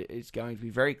forward, it's going to be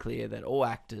very clear that all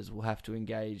actors will have to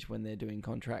engage when they're doing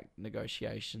contract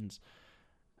negotiations,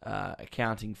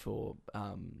 accounting for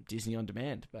Disney On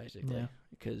Demand, basically.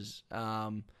 Because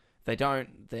if they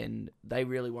don't, then they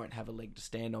really won't have a leg to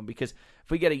stand on. Because if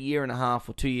we get a year and a half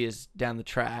or 2 years down the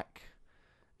track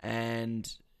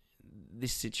and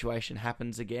this situation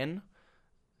happens again,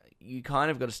 you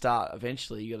kind of got to start,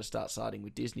 eventually you got to start siding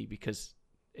with Disney, because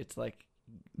it's like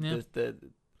the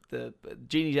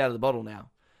genie's out of the bottle now.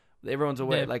 Everyone's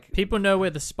aware. Like, people know where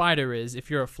the spider is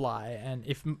if you're a fly, and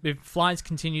if flies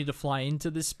continue to fly into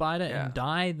this spider and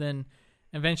die, then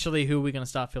eventually who are we going to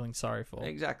start feeling sorry for?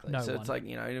 Exactly. So it's like,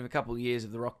 in a couple of years,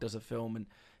 if The Rock does a film and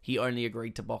he only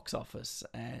agreed to box office,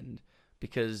 and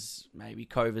because maybe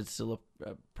COVID's still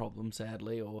a problem,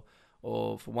 sadly, or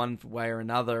for one way or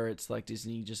another, it's like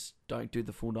Disney just don't do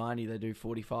the full 90, they do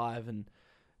 45, and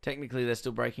technically they're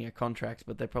still breaking a contract,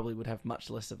 but they probably would have much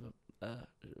less of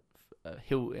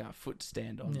a foot to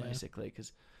stand on, basically,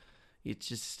 because it's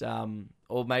just,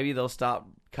 or maybe they'll start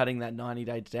cutting that 90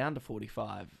 days down to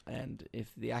 45, and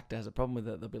if the actor has a problem with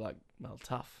it, they'll be like, well,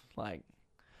 tough.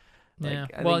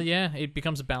 It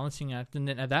becomes a balancing act, and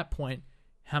then at that point,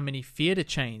 how many theatre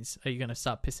chains are you going to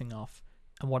start pissing off,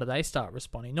 and what do they start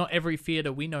responding? Not every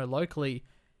theatre we know locally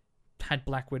had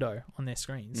Black Widow on their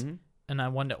screens. And I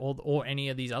wonder, or any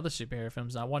of these other superhero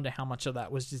films, I wonder how much of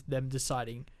that was just them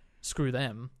deciding, screw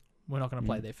them, we're not going to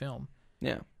play their film.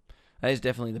 Yeah, that is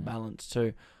definitely the balance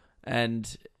too,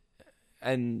 and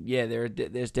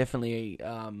there's definitely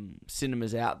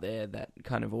cinemas out there that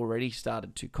kind of already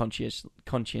started to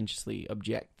conscientiously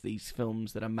object these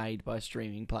films that are made by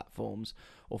streaming platforms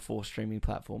or for streaming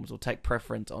platforms, or take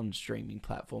preference on streaming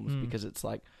platforms, because it's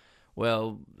like,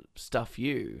 well, stuff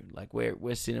you, like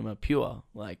we're cinema pure,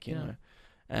 like, you know,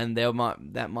 and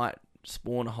that might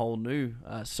spawn a whole new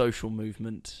social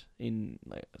movement, in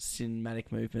like a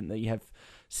cinematic movement, that you have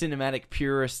cinematic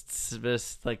purists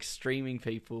versus like streaming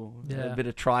people, a bit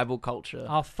of tribal culture.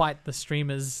 I'll fight the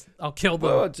streamers, I'll kill them.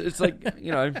 Well, it's like,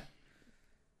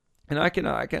 and I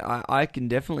can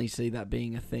definitely see that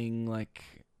being a thing. Like,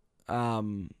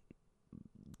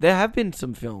 there have been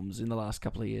some films in the last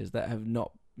couple of years that have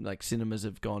not, like, cinemas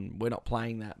have gone, we're not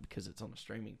playing that because it's on a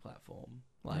streaming platform.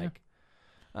 Like,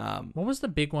 What was the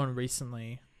big one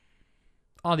recently?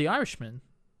 Oh, The Irishman.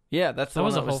 Yeah, that's the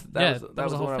one that was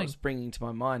the one I was bringing to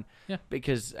my mind. Yeah.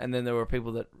 And then there were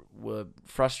people that were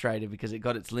frustrated because it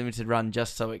got its limited run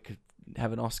just so it could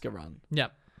have an Oscar run. Yeah.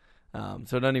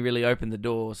 So it only really opened the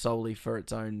door solely for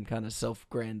its own kind of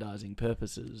self-grandizing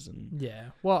purposes. And yeah.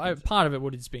 Well, part of it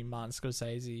would have just been Martin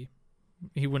Scorsese.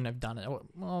 He wouldn't have done it.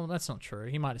 Well, that's not true.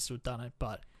 He might have still done it,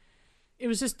 but it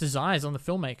was just desires on the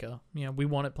filmmaker. You know, we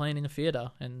want it playing in a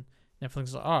theater, and Netflix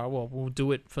is like, oh, well, we'll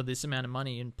do it for this amount of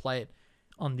money and play it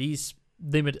on these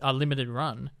limited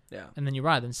run. Yeah. And then you're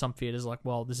right. Then some theaters are like,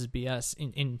 well, this is BS.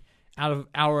 In out of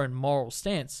our own moral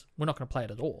stance, we're not going to play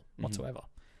it at all whatsoever.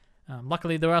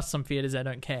 Luckily, there are some theaters that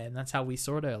don't care, and that's how we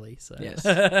saw it early. So. Yes.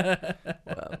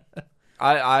 Well,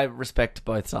 I respect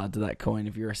both sides of that coin.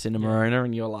 If you're a cinema owner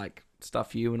and you're like,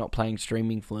 stuff you, we're not playing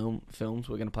streaming films,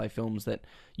 we're going to play films that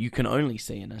you can only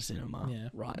see in a cinema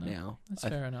now. That's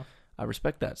fair enough. I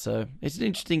respect that. So it's an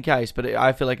interesting case, but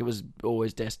I feel like it was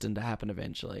always destined to happen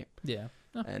eventually. Yeah,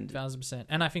 and 1,000%.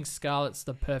 And I think Scarlett's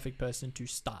the perfect person to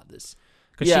start this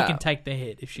because she can take the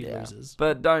hit if she loses.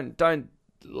 But don't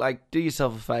like do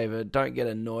yourself a favor. Don't get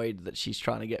annoyed that she's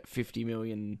trying to get $50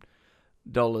 million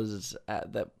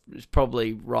that is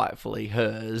probably rightfully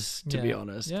hers, to be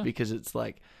honest, because it's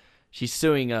like she's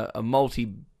suing a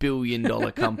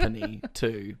multi-billion-dollar company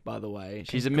too. By the way,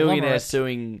 she's a millionaire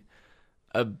suing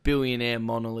a billionaire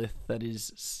monolith that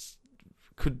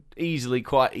could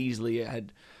quite easily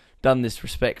had done this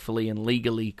respectfully and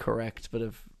legally correct, but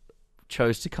have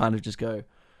chose to kind of just go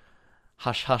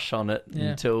hush hush on it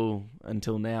until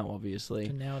now, obviously.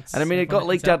 And I mean, it got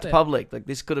leaked out to public. Like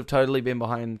this could have totally been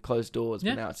behind closed doors,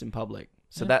 but now it's in public.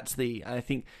 So I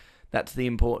think that's the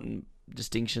important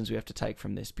distinctions we have to take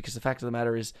from this, because the fact of the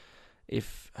matter is,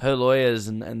 if her lawyers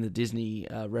and the Disney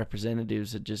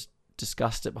representatives had just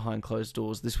discussed it behind closed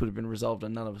doors, this would have been resolved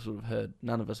and none of us would have heard.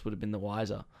 None of us would have been the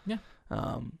wiser. Yeah.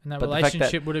 And that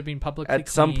relationship would have been publicly at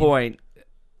some point,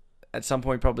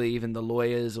 probably even the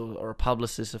lawyers or a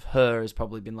publicist of her has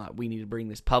probably been like, we need to bring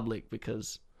this public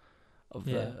because of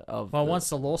once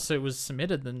the lawsuit was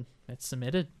submitted, then it's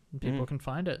submitted and people can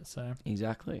find it. So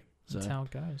exactly. That's how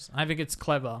it goes. I think it's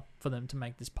clever for them to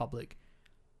make this public.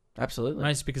 Absolutely.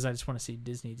 Mostly because I just want to see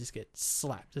Disney just get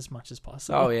slapped as much as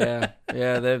possible. Oh yeah,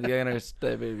 they're going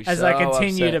to be as they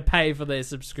continue to pay for their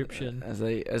subscription, as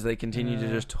they continue to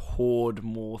just hoard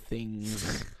more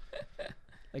things.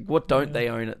 Like, what don't they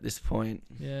own at this point?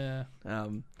 Yeah,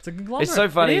 it's a conglomerate. It's so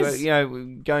funny,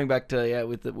 going back to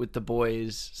with the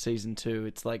Boys season 2.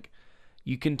 It's like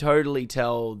you can totally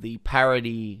tell the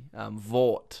parody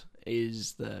Vought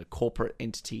is the corporate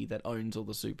entity that owns all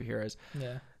the superheroes.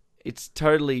 Yeah. It's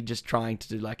totally just trying to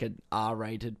do like an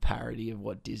R-rated parody of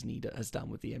what Disney has done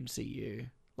with the MCU.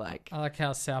 Like, I like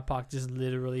how South Park just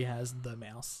literally has the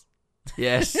mouse.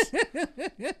 Yes.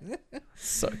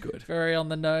 So good. Very on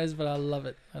the nose, but I love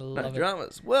it.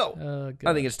 Dramas. Well,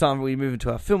 I think it's time we move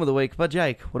into our film of the week. But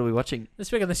Jake, what are we watching?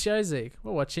 This week on the show, Zeke,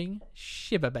 we're watching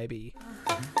Shiva, baby.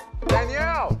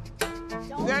 Danielle!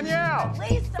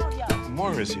 Please don't yell.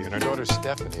 Maura's here, and her daughter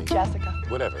Stephanie. Jessica.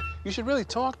 Whatever. You should really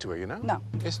talk to her, you know? No.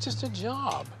 It's just a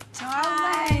job.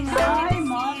 Darling. Hi,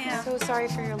 Mom. So sorry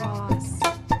for your loss.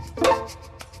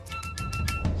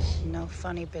 No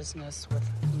funny business with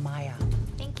Maya.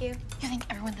 Thank you. You think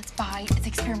everyone that's bi is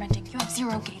experimenting. You have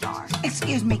zero gaydar.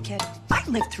 Excuse me, kid. I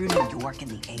lived through New York in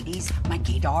the 80s. My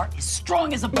gaydar is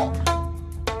strong as a bull.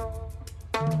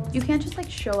 You can't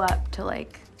just show up to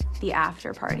the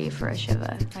after party for a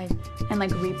Shiva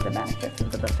and reap the benefits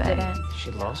of the buffet. She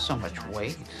lost so much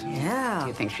weight. Yeah.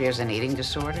 You think she has an eating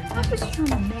disorder? I was trying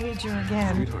to major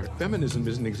again. Sweetheart, feminism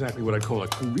isn't exactly what I call a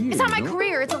career. It's not my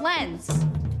career, it's a lens.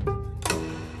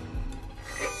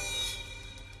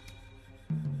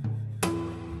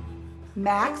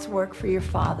 Max worked for your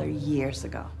father years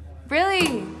ago.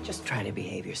 Really? Just try to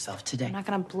behave yourself today. I'm not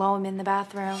gonna blow him in the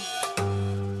bathroom.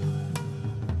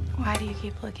 Why do you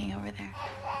keep looking over there?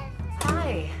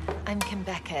 Hi, I'm Kim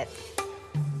Beckett.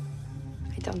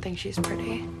 I don't think she's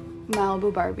pretty.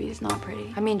 Malibu Barbie is not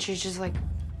pretty. I mean, she's just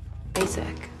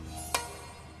basic.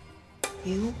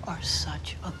 You are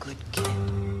such a good kid.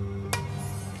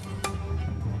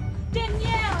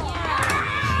 Danielle!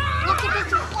 Look at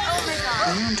this. Oh my God.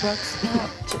 Are you on drugs? No,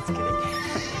 just kidding.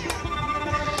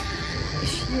 Is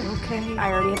she okay?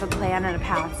 I already have a plan and a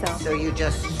path, So you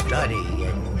just study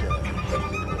and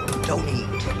don't eat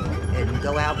and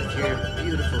go out with your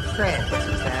beautiful friends.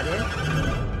 Is that it?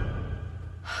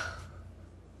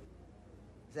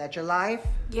 Is that your life?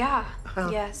 Yeah.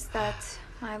 Yes, that's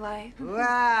my life.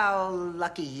 Wow,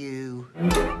 lucky you.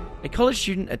 A college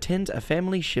student attends a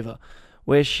family Shiva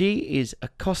where she is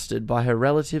accosted by her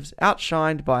relatives,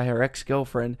 outshined by her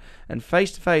ex-girlfriend, and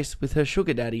face to face with her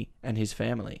sugar daddy and his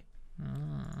family.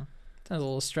 Sounds a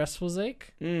little stressful,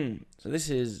 Zeke. So this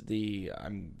is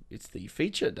it's the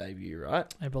feature debut,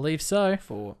 right? I believe so.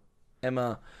 For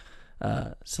Emma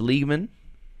Seligman.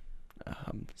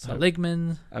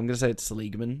 Seligman. I'm going to say it's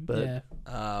Seligman, but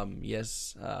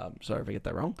yes. Sorry if I get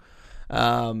that wrong.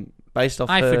 Based off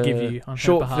I her forgive you on her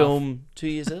short behalf. film 2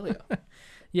 years earlier.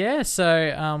 Yeah,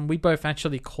 so we both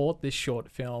actually caught this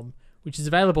short film, which is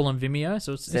available on Vimeo.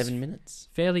 So it's 7 minutes.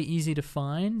 Fairly easy to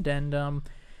find, and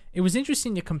it was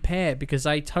interesting to compare because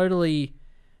I totally,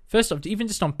 first off, even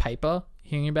just on paper,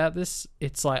 hearing about this,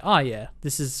 it's like, oh yeah,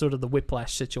 this is sort of the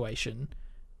Whiplash situation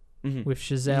with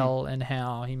Chazelle and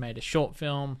how he made a short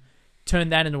film,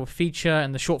 turned that into a feature,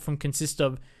 and the short film consists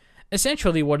of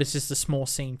essentially what is just a small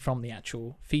scene from the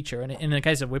actual feature. And in the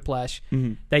case of Whiplash,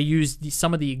 they used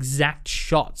some of the exact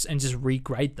shots and just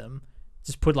regrade them,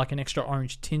 just put like an extra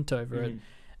orange tint over it.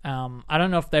 I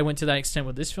don't know if they went to that extent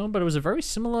with this film, but it was a very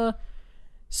similar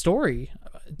story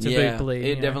to believe.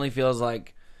 It definitely feels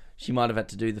like she might have had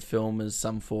to do the film as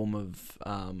some form of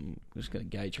I'm just going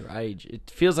to gauge her age. It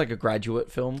feels like a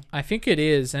graduate film. I think it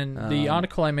is, and the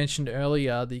article I mentioned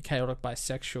earlier, the Chaotic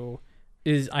Bisexual,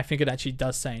 I think it actually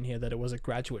does say in here that it was a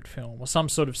graduate film or some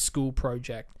sort of school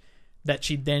project that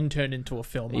she then turned into a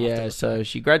film. Yeah, so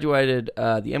she graduated the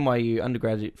NYU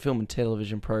undergraduate film and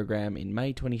television program in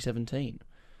May 2017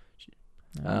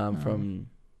 from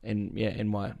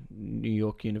New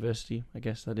York University, I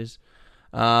guess that is.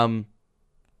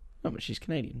 But she's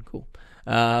Canadian. Cool.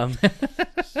 Shiva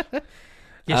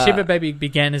Baby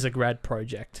began as a grad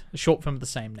project, a short film of the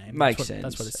same name. Makes sense.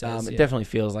 That's what it says. It definitely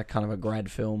feels like kind of a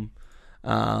grad film,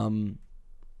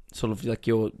 sort of like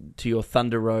your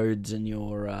Thunder Roads and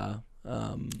your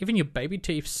even your Baby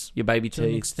Teeths, to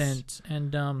an extent,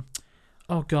 and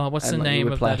oh god, what's the like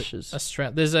name of that?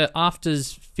 Whiplashes. There's a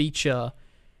afters feature.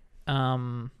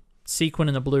 Sequin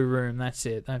in the Blue Room, that's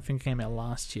it. I think it came out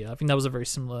last year. I think that was a very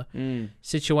similar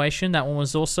situation. That one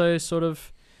was also sort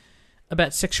of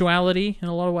about sexuality in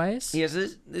a lot of ways. Yes,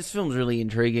 this film's really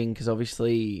intriguing because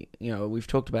obviously, we've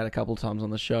talked about it a couple of times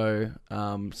on the show,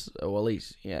 or at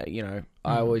least, I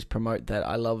always promote that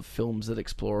I love films that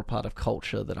explore a part of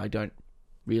culture that I don't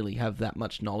really have that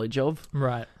much knowledge of.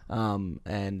 Right.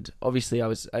 And obviously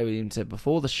I even said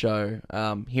before the show,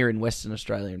 here in Western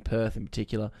Australia, in Perth in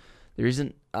particular, there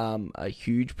isn't a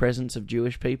huge presence of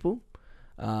Jewish people,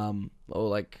 or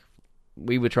like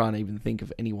we were trying to even think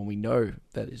of anyone we know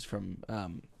that is from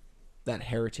that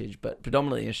heritage. But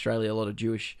predominantly in Australia, a lot of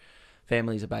Jewish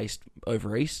families are based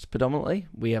over east. Predominantly,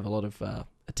 we have a lot of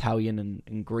Italian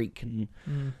and Greek and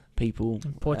people,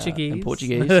 and Portuguese, people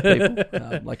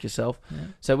like yourself. Yeah.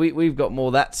 So we've got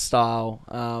more that style.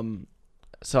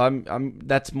 So I'm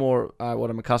that's more what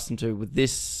I'm accustomed to with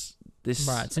this.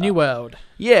 Right, it's a new world.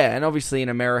 Yeah, and obviously in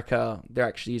America there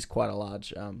actually is quite a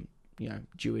large,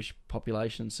 Jewish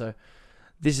population. So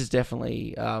this is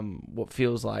definitely what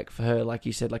feels like for her, like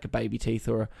you said, like a Baby Teeth,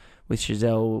 or with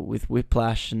Chazelle, with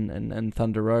Whiplash and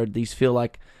Thunder Road. These feel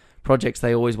like projects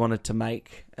they always wanted to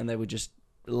make, and they were just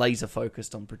laser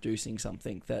focused on producing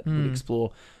something that would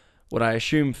explore what I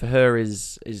assume for her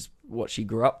is what she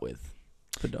grew up with.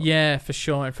 Yeah, for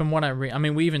sure. And from what I read, I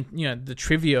mean, we even, the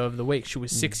trivia of the week, she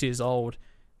was 6 years old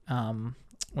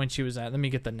when she was at, let me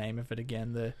get the name of it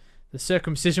again, the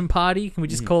circumcision party. Can we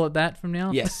just call it that from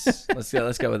now? Yes, let's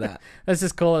go with that. Let's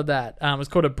just call it that. It's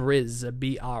called a bris, a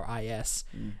BRIS.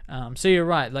 So you're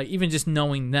right. Like, even just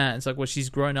knowing that, it's like, well, she's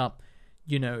grown up,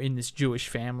 in this Jewish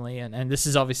family, and this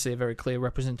is obviously a very clear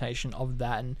representation of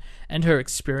that and her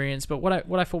experience. But what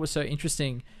I thought was so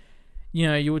interesting,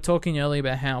 you were talking earlier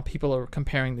about how people are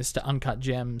comparing this to Uncut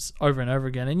Gems over and over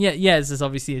again. And yes, there's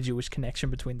obviously a Jewish connection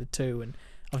between the two, and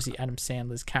obviously Adam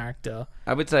Sandler's character.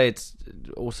 I would say it's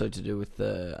also to do with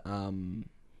the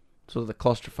sort of the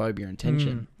claustrophobia and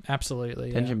tension.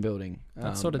 Absolutely. Tension building.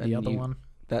 That's sort of the other one.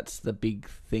 That's the big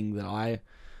thing that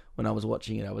when I was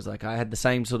watching it, I was like, I had the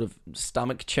same sort of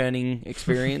stomach churning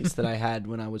experience that I had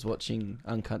when I was watching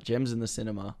Uncut Gems in the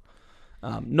cinema.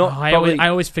 I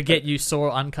always forget you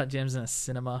saw Uncut Gems in a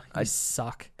cinema. You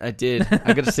suck. I did.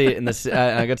 I got to see it in the.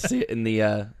 I got to see it in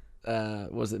the.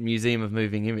 Was it Museum of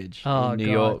Moving Image in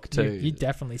New York too? You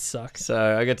definitely suck.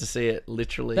 So I got to see it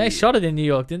literally. They shot it in New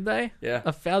York, didn't they? Yeah,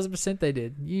 1,000% they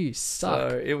did. You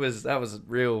suck. So that was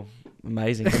real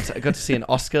amazing. I got to see an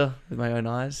Oscar with my own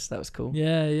eyes. That was cool.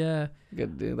 Yeah.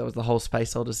 That was the whole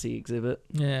Space Odyssey exhibit.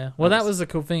 Yeah. Well, that was the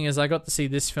cool thing, is I got to see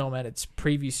this film at its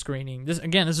preview screening. This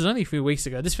was only a few weeks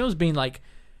ago. This film's been like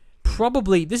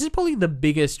this is probably the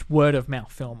biggest word of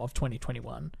mouth film of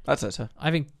 2021. I'd say so.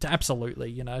 I think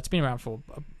absolutely. It's been around for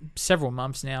several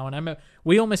months now, and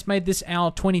we almost made this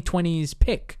our 2020's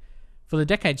pick for the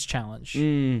Decades Challenge,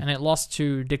 and it lost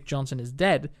to Dick Johnson Is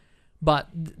Dead. But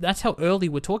that's how early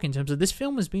we're talking in terms of this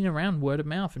film has been around word of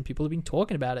mouth, and people have been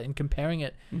talking about it and comparing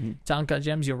it to Uncut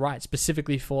Gems. You're right,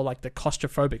 specifically for like the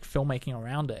claustrophobic filmmaking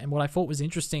around it. And what I thought was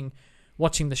interesting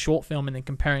watching the short film and then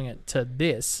comparing it to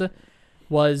this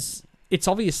was it's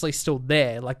obviously still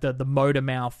there, like the motor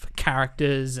mouth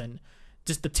characters and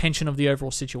just the tension of the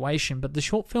overall situation. But the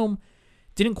short film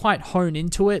didn't quite hone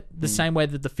into it the same way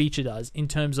that the feature does in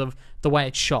terms of the way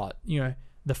it's shot.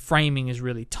 The framing is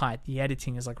really tight. The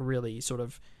editing is like really sort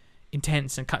of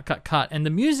intense and cut. And the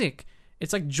music,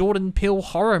 it's like Jordan Peele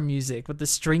horror music with the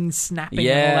strings snapping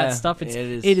and all that stuff. It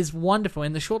is wonderful.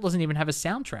 And the short doesn't even have a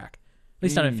soundtrack. At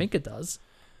least I don't think it does.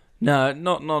 No,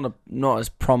 not as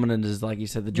prominent as, like you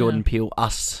said, the Jordan Peele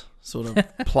Us sort of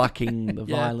plucking, the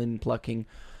violin plucking.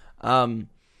 I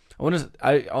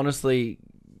honestly,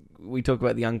 we talk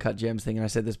about the Uncut Gems thing, and I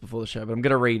said this before the show, but I'm going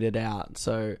to read it out.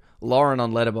 So Lauren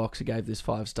on Letterboxd gave this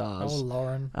 5 stars. Oh,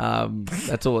 Lauren.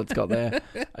 That's all it's got there.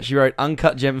 She wrote,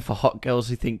 Uncut Gem for hot girls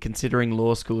who think considering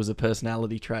law school is a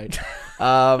personality trait.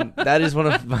 That is one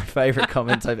of my favourite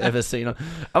comments I've ever seen.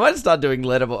 I might start doing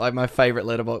my favourite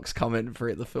Letterboxd comment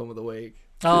for the film of the week.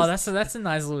 Oh, that's a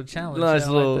nice little challenge.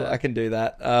 I can do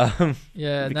that.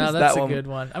 That's a good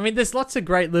one. I mean, there's lots of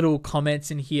great little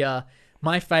comments in here.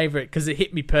 My favorite, because it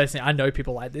hit me personally, I know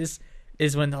people like this,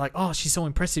 is when they're like, oh, she's so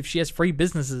impressive. She has 3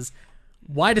 businesses.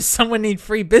 Why does someone need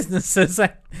 3 businesses?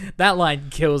 That line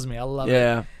kills me. I love it.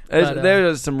 Yeah. There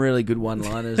are some really good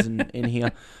one-liners in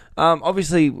here.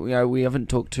 Obviously, we haven't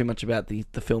talked too much about the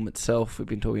film itself. We've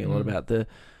been talking a lot about the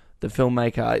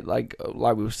filmmaker. Like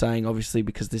we were saying, obviously,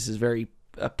 because this is very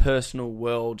a personal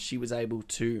world, she was able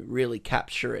to really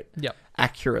capture it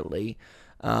accurately.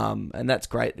 And that's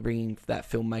great, bringing that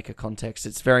filmmaker context.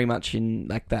 It's very much in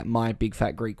like that My Big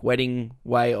Fat Greek Wedding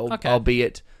way,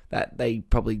 albeit that they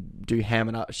probably do ham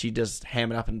it up. She does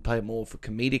ham it up and play it more for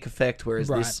comedic effect, whereas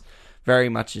this very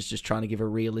much is just trying to give a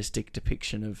realistic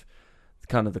depiction of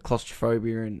kind of the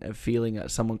claustrophobia and a feeling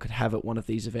that someone could have at one of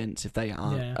these events if they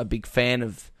aren't a big fan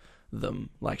of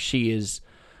them, like she is.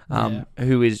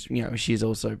 Who is, she's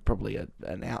also probably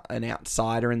an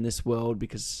outsider in this world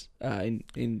because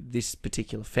in this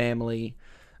particular family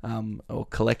or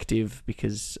collective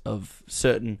because of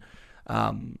certain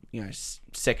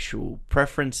sexual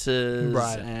preferences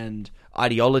and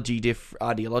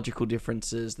ideological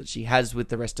differences that she has with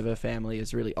the rest of her family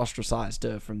has really ostracized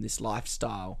her from this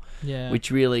lifestyle, which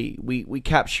really we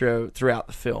capture throughout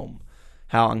the film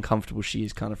how uncomfortable she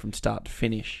is kind of from start to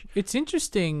finish. It's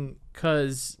interesting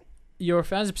because you're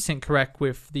 1,000% correct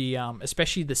with the,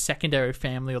 especially the secondary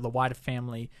family or the wider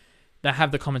family that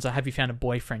have the comments, have you found a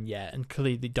boyfriend yet? And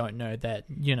clearly don't know that,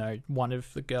 one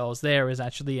of the girls there is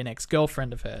actually an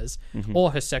ex-girlfriend of hers,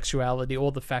 or her sexuality,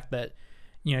 or the fact that,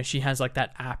 she has like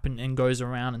that app and goes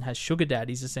around and has sugar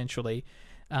daddies essentially.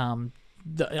 A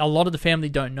lot of the family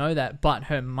don't know that, but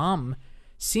her mum,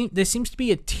 there seems to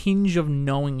be a tinge of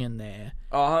knowing in there.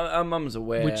 Oh, her mum's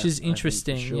aware. Which is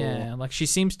interesting, yeah. Like, she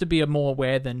seems to be more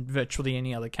aware than virtually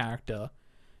any other character.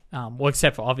 Well,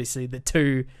 except for, obviously, the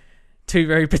two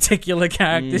very particular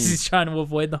characters he's trying to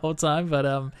avoid the whole time. But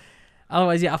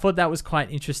otherwise, I thought that was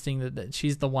quite interesting that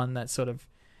she's the one that sort of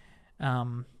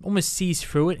almost sees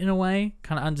through it in a way,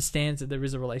 kind of understands that there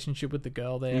is a relationship with the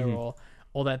girl there,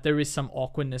 or that there is some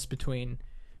awkwardness between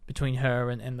her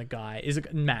and the guy. Is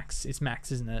it Max? It's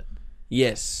Max, isn't it?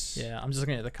 Yes. Yeah, I'm just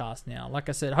looking at the cast now. Like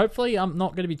I said, hopefully I'm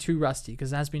not going to be too rusty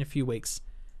because it has been a few weeks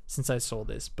since I saw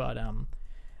this. But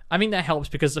I mean that helps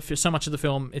because so much of the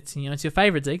film, it's it's your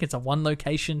favorite, Zeke. It's a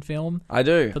one-location film. I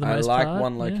do. I like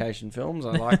one-location films.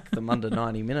 I like them under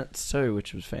 90 minutes too,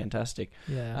 which was fantastic.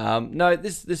 Yeah. No,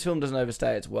 this film doesn't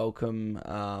overstay its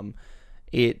welcome.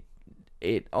 It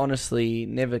honestly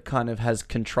never kind of has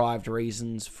contrived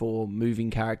reasons for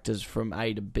moving characters from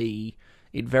A to B.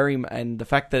 And the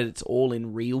fact that it's all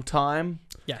in real time,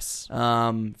 yes,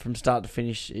 from start to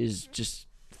finish is just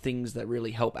things that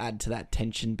really help add to that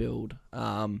tension build.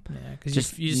 Because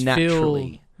just you just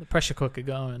naturally feel the pressure cooker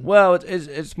going. Well,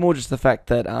 it's more just the fact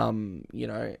that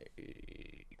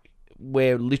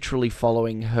we're literally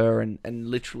following her and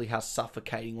literally how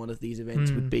suffocating one of these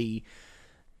events would be.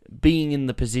 Being in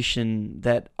the position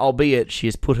that, albeit she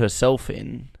has put herself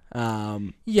in, to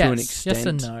an extent. Yes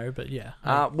and no, but yeah.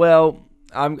 Well,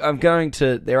 I'm going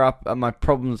to. There are my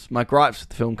problems. My gripes with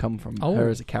the film come from her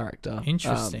as a character.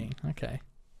 Interesting. Okay.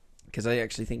 Because I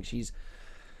actually think she's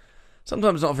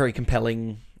sometimes not very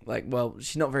compelling well,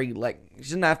 she's not very she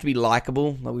doesn't have to be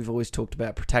likable. Like we've always talked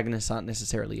about, protagonists aren't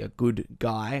necessarily a good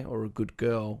guy or a good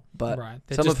girl, but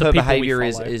some of her behavior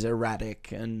is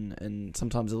erratic and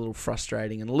sometimes a little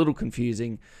frustrating and a little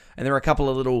confusing. And there are a couple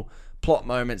of little plot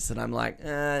moments that I'm like,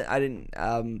 I didn't.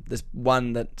 There's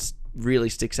one that really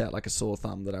sticks out like a sore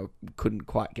thumb that I couldn't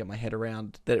quite get my head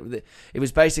around. That it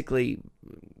was basically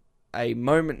a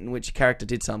moment in which a character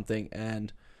did something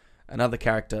and another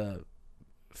character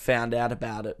found out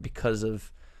about it because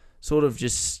of sort of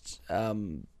just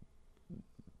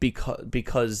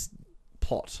because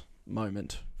plot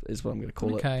moment is what I'm going to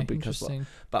call it. Interesting.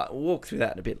 But we'll walk through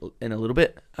that in a little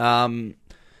bit.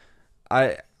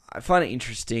 I find it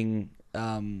interesting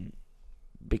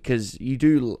because you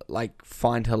do like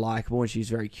find her likable and she's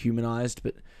very humanized,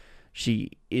 but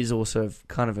she is also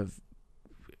kind of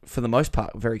for the most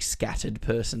part, a very scattered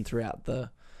person throughout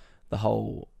the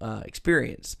whole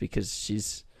experience, because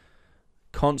she's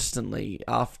constantly,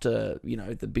 after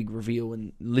the big reveal,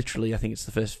 and literally I think it's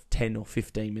the first 10 or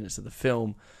 15 minutes of the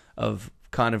film, of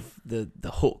kind of the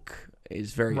hook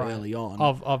is very early on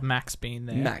of Max being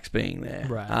there.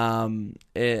 Right.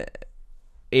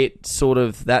 It sort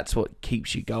of, that's what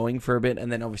keeps you going for a bit,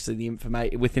 and then obviously the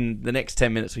information within the next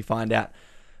 10 minutes we find out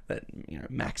that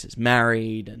Max is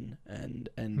married and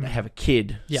they have a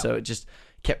kid. Yep. So it just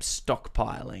kept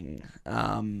stockpiling,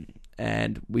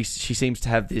 and she seems to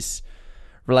have this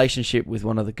relationship with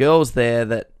one of the girls there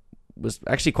that was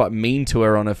actually quite mean to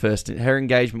her on her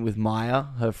engagement with Maya,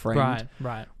 her friend.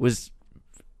 Right. Was,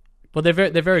 well, they're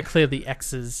very clearly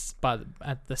exes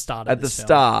at the start of this film.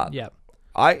 Start. Yep.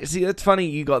 I see. That's funny.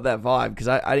 You got that vibe, because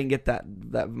I didn't get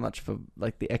that much for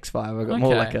like the X vibe. I got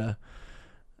more like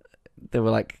they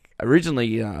were like,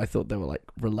 originally, I thought they were like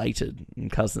related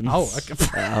and cousins. Oh,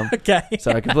 okay. Okay.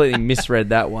 So I completely misread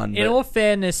that one. In all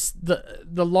fairness, the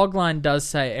logline does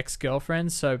say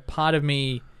ex-girlfriend, so part of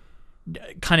me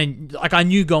kind of, like, I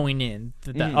knew going in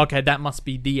that okay, that must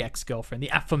be the ex-girlfriend,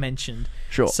 the aforementioned.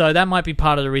 Sure. So that might be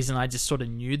part of the reason I just sort of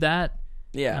knew that.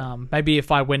 Yeah. Maybe if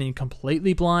I went in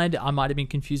completely blind, I might have been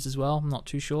confused as well. I'm not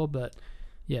too sure, but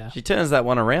yeah. She turns that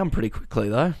one around pretty quickly,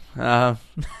 though.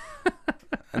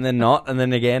 And then not, and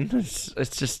then again. It's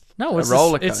just a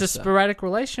roller coaster. It's a sporadic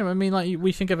relationship. I mean, like,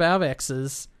 we think of our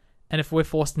exes, and if we're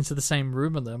forced into the same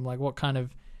room with them, like, what kind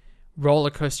of roller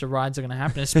coaster rides are going to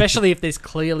happen? Especially if there's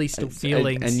clearly still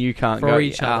feelings and you can't for go.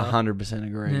 each other. 100%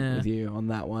 agree with you on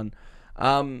that one.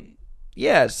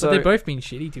 Yeah, so but they've both been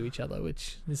shitty to each other,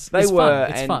 which is they it's were,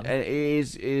 fun. It's fun. And it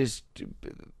is,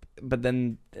 but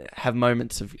then have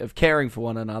moments of caring for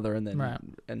one another, and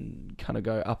then and kind of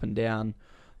go up and down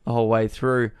the whole way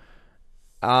through.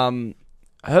 Her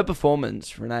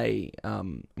performance, Renee,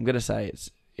 I'm going to say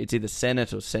it's either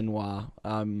Senate or Senoir,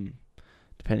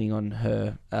 depending on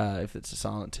her, if it's a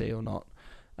silent T or not.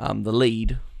 The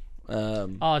lead.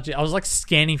 I was like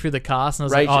scanning through the cast, and I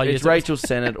was Rachel, like, it's Rachel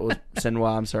Sennett or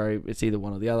Senoir. I'm sorry, it's either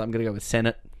one or the other. I'm going to go with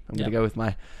Sennett. I'm going to go with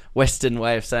my Western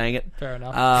way of saying it. Fair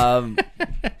enough.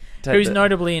 Who's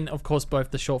notably in, of course,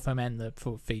 both the short film and the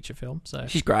full feature film. So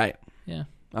she's great. Yeah.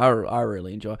 I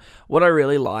really enjoy. What I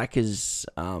really like is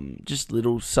just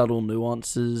little subtle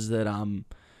nuances that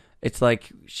it's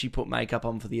like she put makeup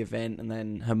on for the event and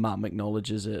then her mum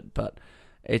acknowledges it, but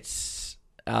it's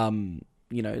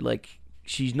like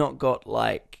she's not got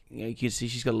like, you can see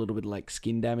she's got a little bit of like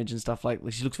skin damage and stuff like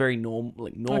she looks very normal.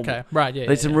 Okay, right, yeah.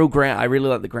 There's some real I really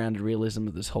like the grounded realism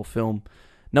of this whole film.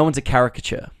 No one's a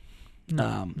caricature.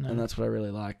 No. And that's what I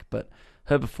really like, but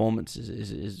her performance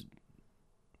is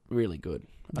really good.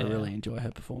 I really enjoy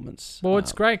her performance. Well,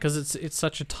 it's great because it's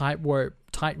such a tight rope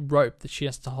that she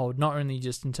has to hold, not only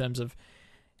just in terms of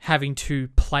having to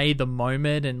play the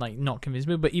moment and like not convince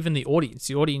me, but even the audience.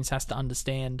 The audience has to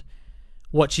understand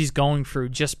what she's going through,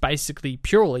 just basically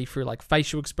purely through like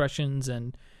facial expressions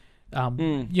and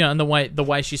and the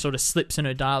way she sort of slips in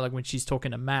her dialogue when she's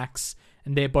talking to Max,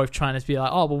 and they're both trying to be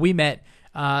like, oh, well, we met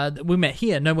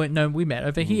here. No, we met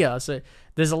over here. So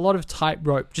there's a lot of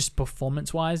tightrope, just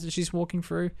performance-wise, that she's walking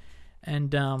through.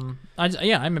 And I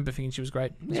remember thinking she was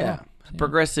great. Yeah,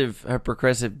 her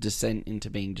progressive descent into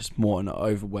being just more and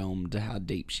overwhelmed to how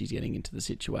deep she's getting into the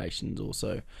situations.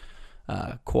 Also,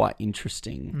 quite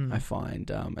interesting, I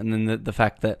find. And then the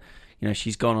fact that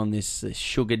she's gone on this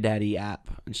sugar daddy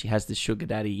app, and she has this sugar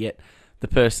daddy. Yet the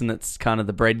person that's kind of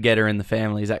the bread getter in the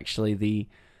family is actually the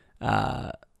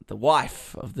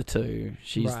wife of the two.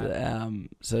 She's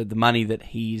so the money that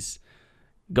he's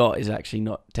got is actually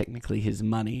not technically his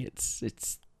money. It's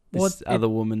this other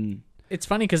woman. It's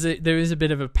funny because there is a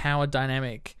bit of a power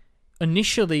dynamic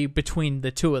initially between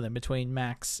the two of them, between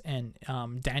Max and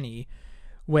Danny,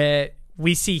 where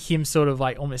we see him sort of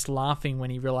like almost laughing when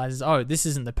he realizes, oh, this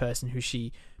isn't the person who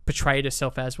she portrayed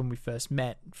herself as when we first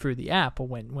met through the app, or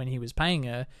when he was paying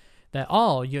her. That,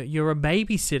 oh, you're a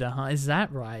babysitter, huh? Is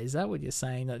that right? Is that what you're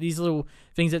saying? That these little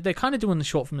things that they're kind of doing in the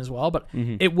short film as well, but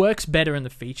it works better in the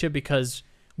feature because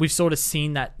we've sort of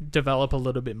seen that develop a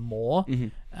little bit more.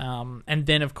 And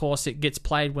then, of course, it gets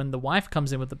played when the wife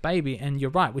comes in with the baby, and you're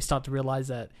right, we start to realize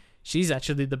that she's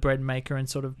actually the bread maker and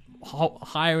sort of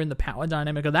higher in the power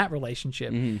dynamic of that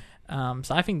relationship. So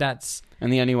I think that's...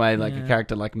 And the only way like a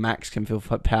character like Max can feel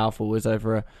powerful is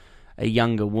over a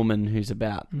younger woman who's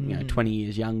about 20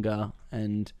 years younger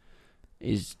and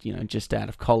is just out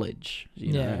of college.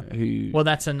 Who well,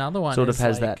 that's another one. Sort of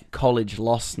has that college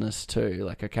lostness too.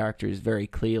 Like, a character is very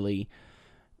clearly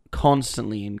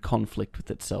constantly in conflict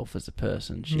with itself as a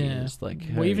person. She is like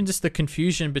her... Well, even just the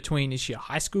confusion between, is she a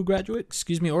high school graduate,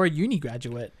 or a uni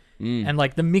graduate, and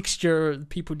like the mixture of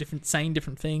people saying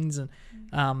different things, and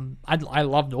I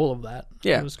loved all of that.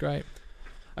 It was great.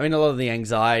 I mean, a lot of the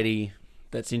anxiety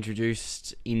that's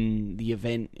introduced in the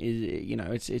event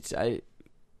is,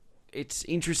 it's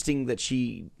interesting that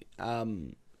she,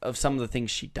 of some of the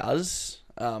things she does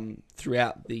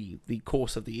throughout the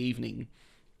course of the evening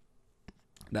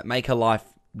that make her life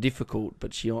difficult,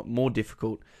 but more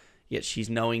difficult, yet she's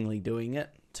knowingly doing it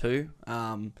too.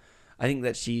 I think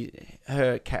that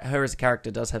her as a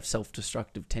character does have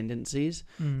self-destructive tendencies,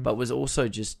 but was also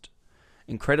just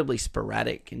incredibly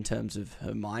sporadic in terms of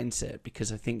her mindset,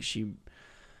 because I think she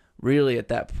really at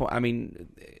that point, I mean,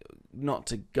 not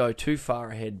to go too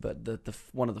far ahead, but the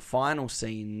one of the final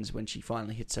scenes when she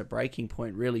finally hits her breaking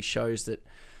point really shows that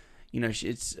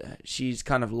she's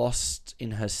kind of lost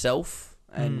in herself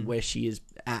and where she is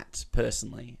at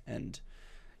personally. And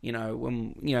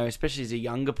when especially as a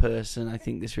younger person, I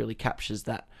think this really captures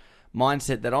that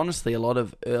mindset that honestly a lot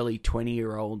of early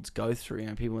 20-year-olds go through.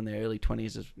 People in their early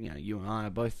 20s, as you and I are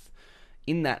both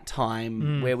in that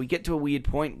time where we get to a weird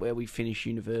point where we finish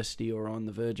university or on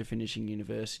the verge of finishing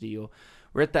university, or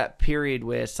we're at that period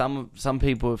where some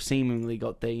people have seemingly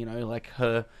got there, like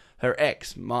her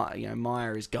ex,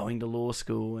 Maya, is going to law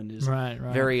school and is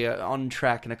very on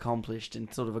track and accomplished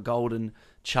and sort of a golden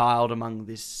child among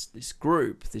this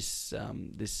group, this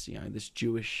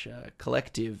Jewish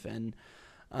collective, and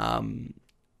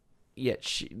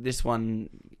yet this one,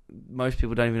 most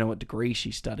people don't even know what degree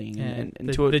she's studying, and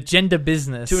the gender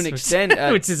business to an extent,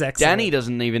 which is excellent. Danny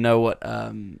doesn't even know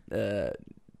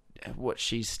what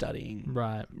she's studying.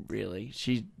 Right, really,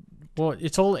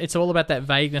 it's all about that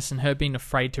vagueness and her being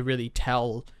afraid to really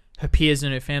tell her peers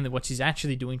and her family what she's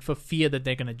actually doing, for fear that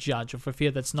they're going to judge, or for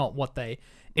fear that's not what they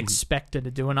expect her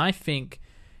to do. And I think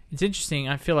it's interesting.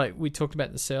 I feel like we talked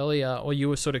about this earlier, or you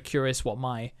were sort of curious what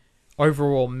my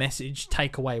overall message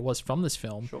takeaway was from this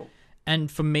film. Sure. And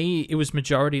for me, it was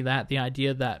majoritively that,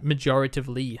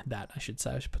 I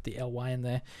should put the ly in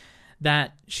there,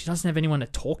 that she doesn't have anyone to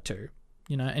talk to,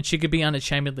 and she could be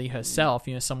unashamedly herself,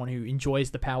 someone who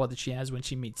enjoys the power that she has when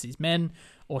she meets these men,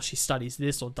 or she studies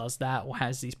this or does that, or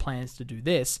has these plans to do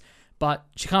this, but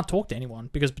she can't talk to anyone,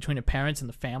 because between her parents and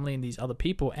the family and these other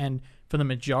people, and for the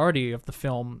majority of the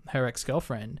film, her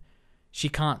ex-girlfriend, she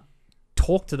can't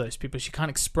talk to those people. She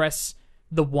can't express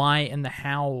the why and the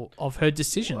how of her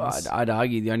decisions. Well, I'd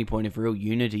argue the only point of real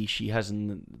unity she has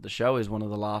in the show is one of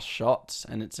the last shots,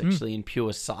 and it's actually in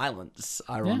pure silence,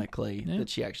 ironically, that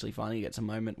she actually finally gets a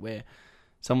moment where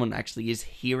someone actually is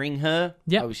hearing her.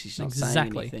 Yeah, obviously she's not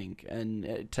saying anything, and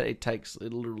it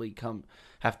literally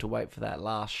have to wait for that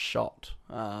last shot.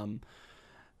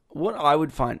 What I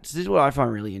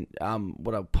find really,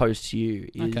 what I'll post to you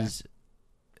is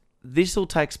this all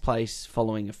takes place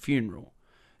following a funeral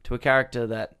to a character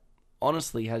that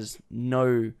honestly has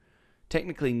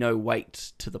technically no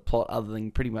weight to the plot other than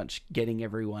pretty much getting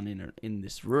everyone in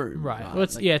this room. Right. Well,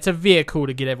 it's a vehicle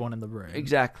to get everyone in the room.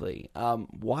 Exactly.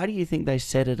 Why do you think they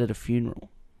set it at a funeral?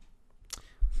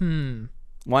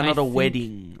 Why not a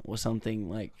wedding or something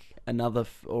like another?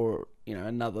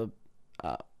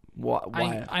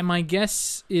 Why? My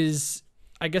guess is,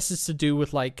 it's to do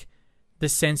with like the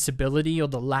sensibility or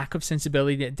the lack of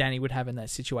sensibility that Danny would have in that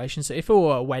situation. So if it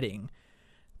were a wedding,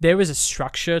 there is a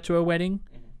structure to a wedding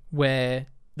where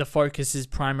the focus is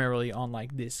primarily on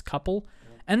like this couple.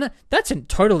 And that's a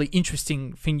totally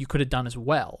interesting thing you could have done as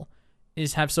well,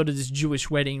 is have sort of this Jewish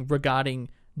wedding regarding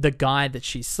the guy that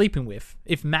she's sleeping with.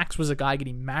 If Max was a guy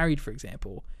getting married, for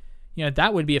example,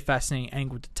 that would be a fascinating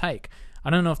angle to take. I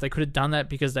don't know if they could have done that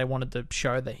because they wanted to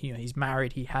show that he's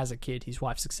married, he has a kid, his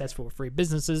wife's successful with 3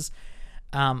 businesses.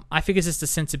 I think it's just a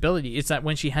sensibility. It's that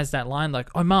when she has that line like,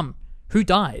 "Oh, Mum, who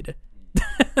died?"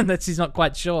 and that she's not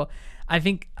quite sure. I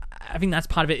think I think that's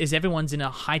part of it, is everyone's in a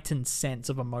heightened sense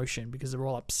of emotion because they're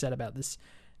all upset about this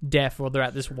death, or they're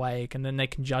at this wake, and then they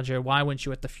can judge her, why weren't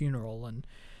you at the funeral? And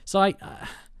so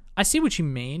I see what you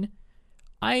mean.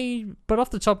 But off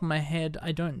the top of my head,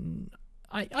 I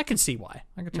can see why.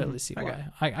 I can totally see why.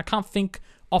 I can't think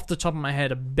off the top of my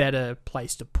head a better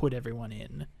place to put everyone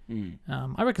in.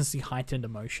 I reckon it's the heightened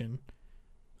emotion.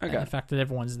 Okay. And the fact that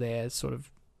everyone's there sort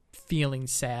of feeling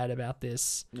sad about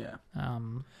this. Yeah.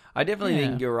 I definitely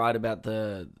think you're right about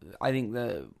I think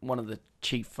one of the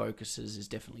chief focuses is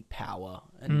definitely power.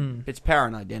 And it's power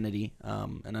and identity.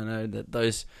 And I know that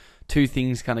those two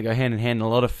things kind of go hand in hand in a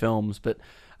lot of films, but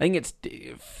I think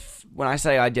when I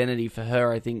say identity for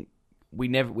her, I think we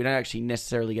don't actually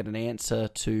necessarily get an answer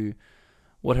to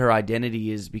what her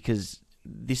identity is, because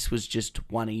this was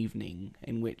just one evening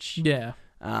in which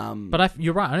but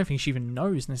you're right. I don't think she even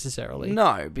knows necessarily.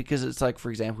 No, because it's like, for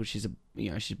example, she's a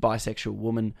bisexual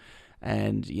woman,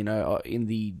 and in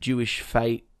the Jewish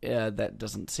fate, that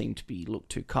doesn't seem to be looked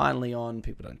too kindly on.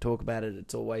 People don't talk about it.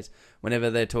 It's always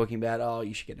whenever they're talking about, oh,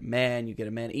 you should get a man, you get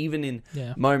a man. Even in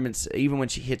moments, even when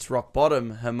she hits rock bottom,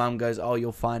 her mum goes, oh,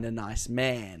 you'll find a nice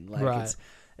man. Like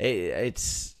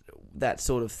it's that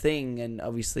sort of thing, and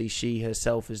obviously she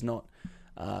herself is not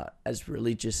as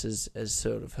religious as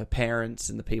sort of her parents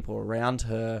and the people around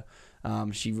her.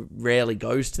 She rarely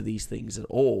goes to these things at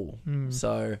all.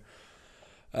 So,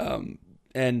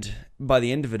 and by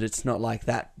the end of it, it's not like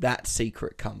that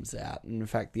secret comes out. And in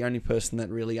fact, the only person that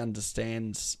really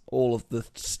understands all of the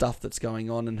stuff that's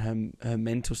going on in her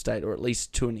mental state, or at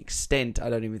least to an extent, I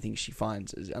don't even think she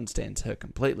understands her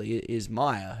completely, is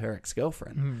Maya, her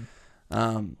ex-girlfriend.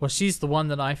 Well, she's the one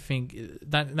that I think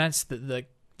that's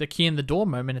the key in the door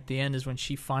moment at the end, is when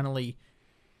she finally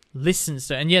listens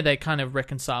to, and they kind of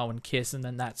reconcile and kiss, and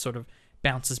then that sort of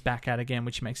bounces back out again,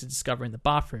 which makes a discovery in the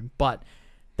bathroom. But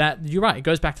that, you're right, it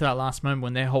goes back to that last moment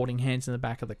when they're holding hands in the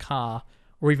back of the car,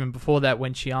 or even before that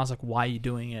when she asks, like, why are you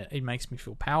doing it? It makes me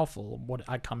feel powerful.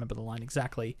 I can't remember the line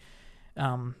exactly.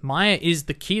 Maya is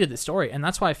the key to the story, and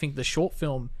that's why I think the short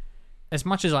film, as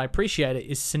much as I appreciate it,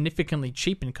 is significantly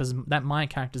cheapened, because that Maya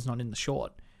character's not in the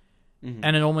short.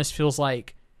 And it almost feels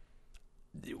like,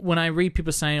 when I read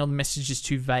people saying, oh, the message is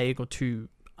too vague or too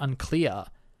unclear,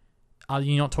 are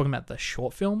you not talking about the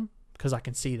short film? Because I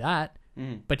can see that.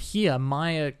 But here,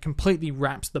 Maya completely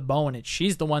wraps the bow on it.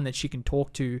 She's the one that she can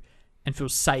talk to and feel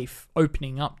safe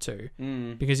opening up to.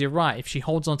 Because you're right, if she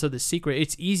holds on to the secret,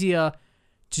 it's easier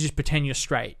to just pretend you're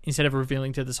straight instead of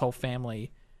revealing to this whole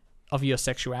family of your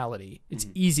sexuality. It's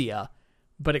easier,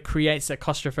 but it creates that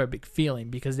claustrophobic feeling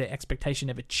because their expectation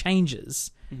never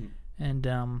changes. And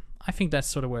I think that's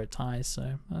sort of where it ties.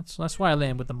 So that's why I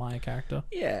land with the Maya character.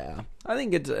 Yeah, I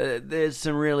think it's there's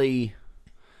some really,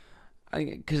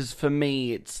 because for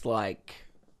me it's like,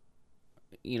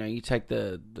 you take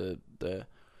the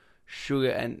sugar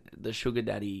and the sugar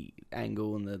daddy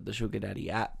angle and the sugar daddy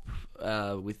app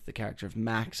with the character of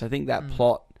Max. I think that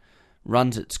plot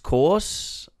runs its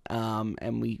course,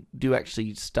 and we do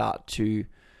actually start to,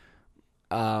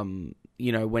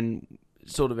 when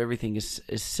sort of everything is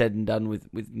said and done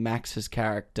with Max's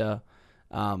character,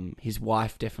 his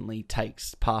wife definitely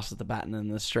passes the baton,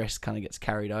 and the stress kind of gets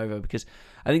carried over, because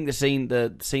I think the scene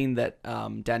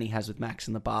that Danny has with Max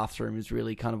in the bathroom is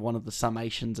really kind of one of the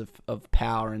summations of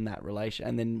power in that relation.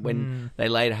 And then when they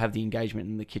later have the engagement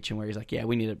in the kitchen where he's like, yeah,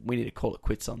 we need to call it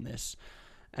quits on this,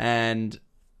 and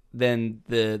then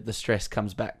the stress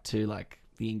comes back to like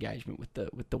the engagement with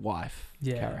the wife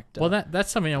character. Well, that's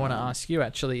something I want to ask you,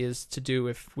 actually, is to do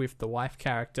with the wife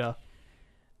character.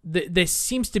 There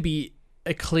seems to be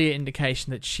a clear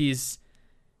indication that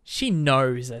she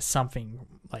knows that something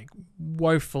like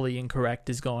woefully incorrect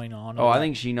is going on. I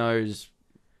think she knows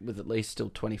with at least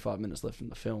still 25 minutes left in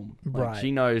the film. Like,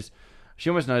 she knows. She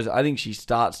almost knows. I think she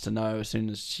starts to know as soon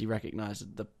as she recognizes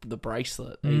the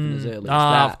bracelet, even as early as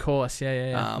that. Of course,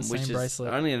 yeah. Which is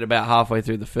bracelet. Only at about halfway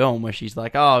through the film where she's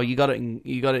like, "Oh, you got it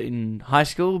in high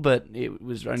school, but it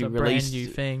was only released." Brand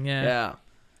new thing, yeah.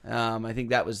 I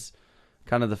think that was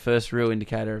kind of the first real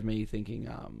indicator of me thinking,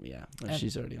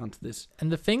 she's already onto this.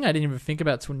 And the thing I didn't even think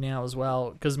about till now as well,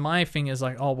 because my thing is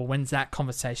like, oh, well, when's that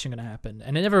conversation going to happen?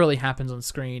 And it never really happens on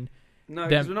screen. No,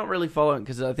 because we're not really following,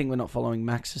 because I think we're not following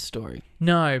Max's story.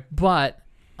 No, but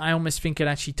I almost think it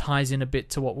actually ties in a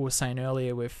bit to what we were saying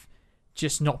earlier with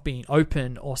just not being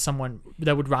open, or someone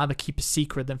that would rather keep a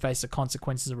secret than face the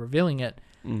consequences of revealing it.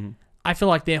 I feel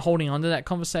like they're holding on to that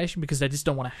conversation because they just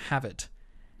don't want to have it.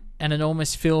 And it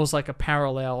almost feels like a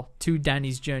parallel to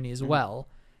Danny's journey as well,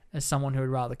 as someone who would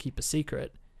rather keep a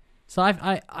secret. So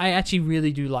I actually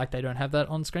really do like they don't have that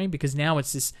on screen, because now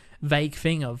it's this vague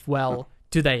thing of, well,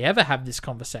 do they ever have this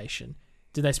conversation?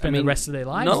 Do they spend the rest of their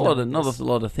lives? Not a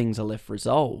lot of things are left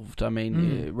resolved. I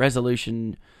mean,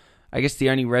 resolution. I guess the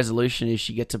only resolution is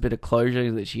she gets a bit of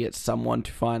closure, that she gets someone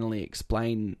to finally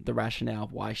explain the rationale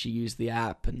of why she used the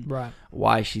app and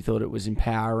why she thought it was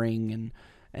empowering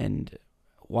and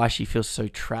why she feels so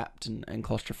trapped and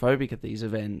claustrophobic at these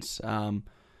events.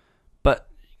 But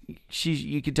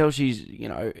you could tell she's,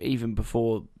 even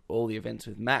before all the events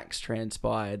with Max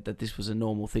transpired, that this was a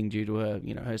normal thing due to her,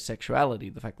 her sexuality,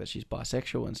 the fact that she's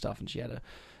bisexual and stuff, and she had a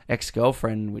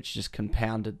ex-girlfriend, which just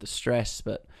compounded the stress.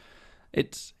 But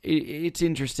it's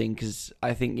interesting because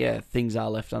I think, things are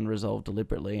left unresolved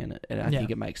deliberately, and I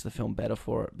think it makes the film better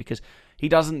for it, because he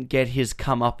doesn't get his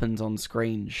comeuppance on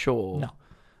screen, sure.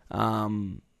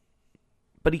 No.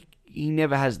 But he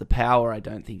never has the power, I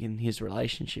don't think, in his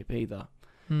relationship either.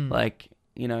 Like,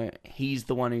 he's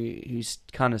the one who's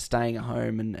kind of staying at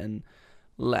home and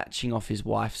latching off his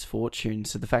wife's fortune.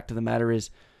 So the fact of the matter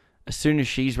is, as soon as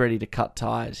she's ready to cut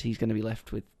ties, he's going to be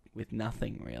left with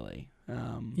nothing, really.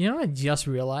 I just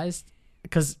realized,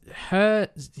 because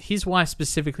his wife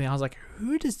specifically, I was like,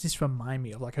 who does this remind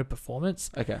me of? Like, her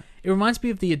performance. Okay. It reminds me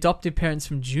of the adoptive parents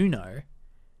from Juno.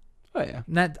 Oh, yeah.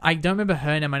 And that, I don't remember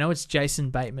her name. I know it's Jason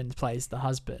Bateman plays the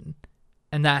husband.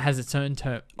 And that has its own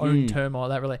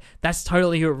turmoil. That's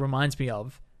totally who it reminds me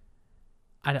of.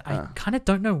 I kind of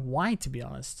don't know why, to be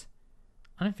honest.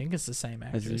 I don't think it's the same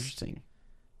actress. That's interesting.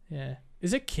 Yeah.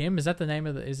 Is it Kim? Is that the name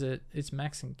of it's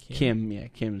Max and Kim? Kim, yeah.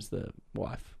 Kim's the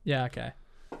wife. Yeah, okay.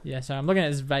 Yeah, so I'm looking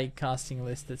at this vague casting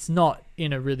list that's not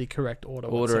in a really correct order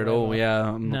at all,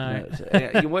 yeah. No.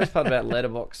 The worst part about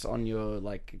Letterboxd on your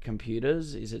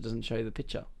computers is it doesn't show you the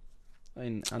picture.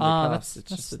 It's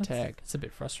just a tag. It's a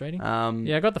bit frustrating.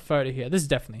 I got the photo here. This is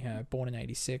definitely her, born in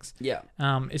 86. Yeah.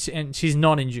 And she's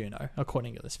not in Juno,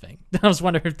 according to this thing. I was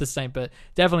wondering if the same, but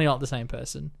definitely not the same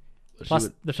person. Plus,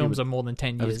 the films are more than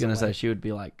 10 years. I was going to say she would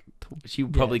be like, she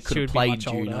probably could have played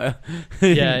Juno.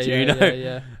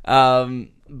 Yeah.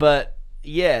 But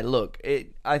yeah, look,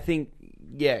 I think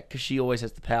because she always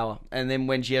has the power, and then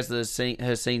when she has her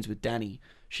scenes with Danny,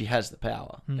 she has the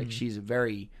power. Like, she's a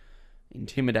very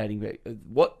intimidating.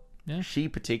 What she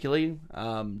particularly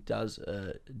does,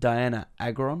 Diana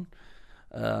Agron,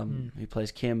 who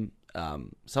plays Kim.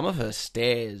 Some of her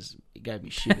stares gave me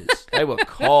shivers. They were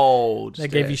cold. They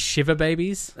gave you shiver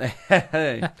babies.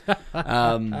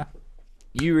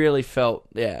 You really felt,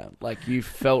 like you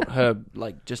felt her,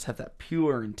 like, just have that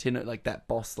pure like that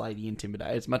boss lady intimidate.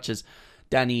 As much as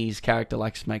Danny's character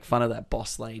likes to make fun of that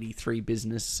boss lady, 3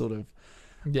 business sort of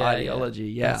ideology.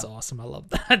 Yeah, that's awesome. I love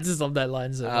that. I just love that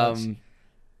line so much.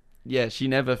 Yeah, she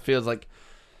never feels like.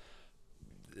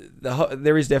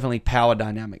 There is definitely power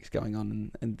dynamics going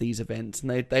on in these events,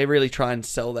 and they really try and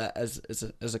sell that as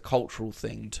a cultural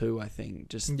thing too. I think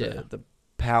just the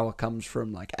power comes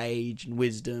from like age and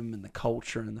wisdom and the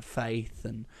culture and the faith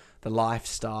and the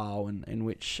lifestyle, and in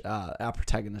which our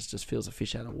protagonist just feels a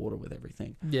fish out of water with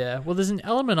everything. Yeah, well, there's an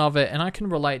element of it, and I can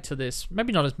relate to this,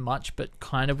 maybe not as much, but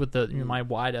kind of with my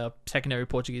wider secondary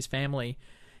Portuguese family,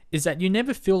 is that you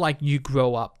never feel like you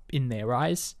grow up in their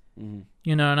eyes.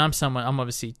 And I'm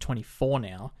obviously 24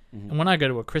 now, and when I go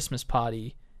to a Christmas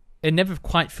party, it never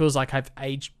quite feels like I've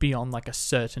aged beyond like a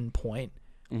certain point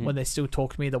when they still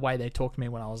talk to me the way they talked to me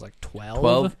when I was like 12.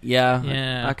 12?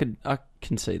 Yeah. I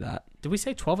can see that. Did we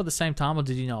say 12 at the same time, or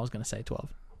did you know I was going to say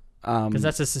 12? Because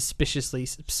that's a suspiciously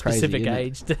specific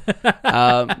age.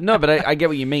 No, but I get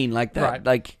what you mean. Like that, right.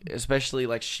 Like, especially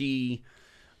like she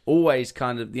always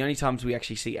kind of, the only times we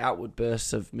actually see outward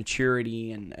bursts of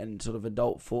maturity and sort of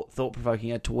adult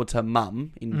thought-provoking towards her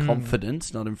mum in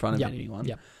confidence, not in front of anyone.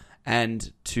 Yep.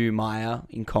 And to Maya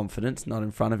in confidence, not in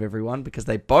front of everyone, because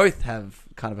they both have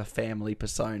kind of a family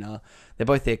persona. They're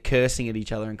both there cursing at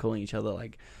each other and calling each other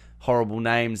like horrible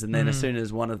names, and then as soon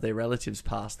as one of their relatives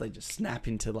pass, they just snap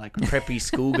into like preppy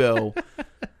schoolgirl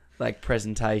like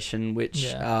presentation,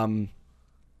 which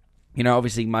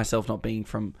obviously myself not being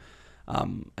from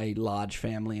a large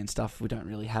family and stuff, we don't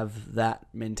really have that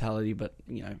mentality, but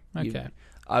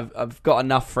I've got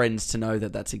enough friends to know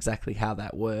that that's exactly how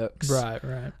that works. Right.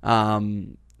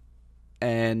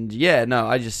 And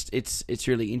it's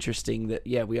really interesting that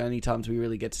the only times we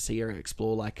really get to see her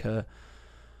explore like her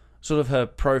sort of her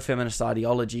pro-feminist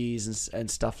ideologies and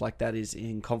stuff like that is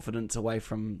in confidence away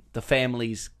from the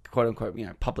family's quote-unquote,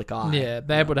 public eye. Yeah,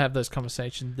 they're able to have those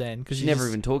conversations then. Because she never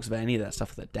even talks about any of that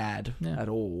stuff with her dad at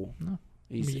all. No,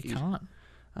 you can't.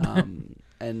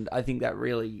 And I think that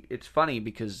really, it's funny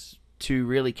because to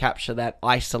really capture that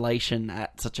isolation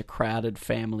at such a crowded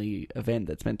family event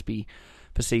that's meant to be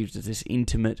perceived as this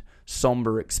intimate,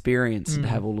 somber experience and to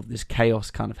have all of this chaos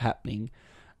kind of happening,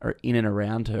 in and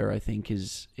around her, I think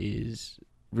is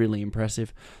really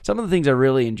impressive. Some of the things I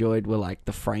really enjoyed were like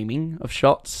the framing of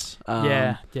shots.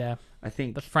 Yeah. I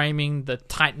think the framing, the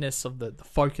tightness of the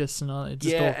focus, and all, it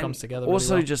just all comes together.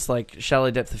 Also, really well. just like shallow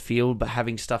depth of field, but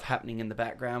having stuff happening in the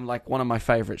background. Like one of my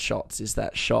favorite shots is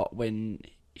that shot when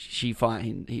she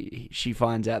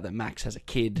finds out that Max has a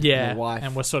kid, and a wife,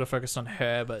 and we're sort of focused on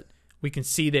her, but we can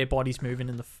see their bodies moving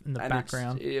in the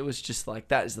background. It was just like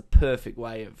that is the perfect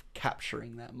way of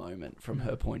capturing that moment from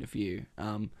her point of view.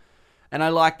 And I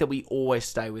like that we always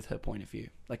stay with her point of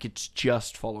view. Like, it's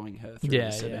just following her through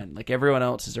this event. Like, everyone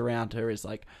else is around her is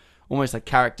like almost like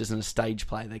characters in a stage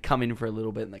play. They come in for a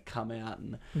little bit and they come out.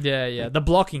 And the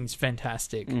blocking's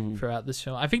fantastic throughout this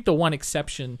film. I think the one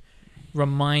exception,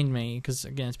 remind me, because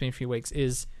again, it's been a few weeks,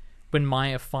 is when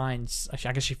Maya finds... Actually,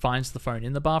 I guess she finds the phone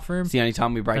in the bathroom. It's the only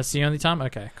time we break. That's the only time?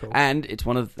 Okay, cool. And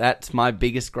that's my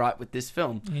biggest gripe with this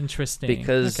film. Interesting.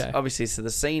 Because, obviously, so the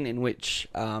scene in which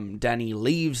Danny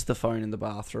leaves the phone in the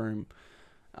bathroom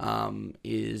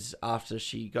is after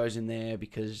she goes in there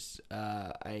because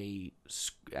a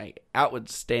outward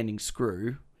standing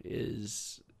screw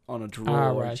is on a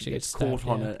drawer and she gets caught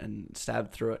on it and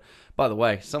stabbed through it. By the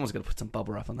way, someone's got to put some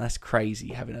bubble wrap on. That's crazy,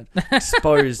 having an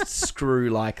exposed screw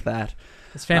like that.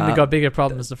 His family got bigger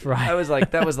problems to fry.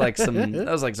 That was like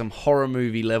some horror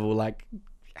movie level. Like,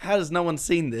 how has no one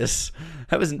seen this?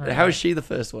 How is she the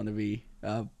first one to be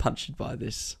punctured by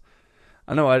this?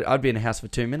 I know I'd be in a house for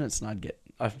 2 minutes and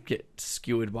I'd get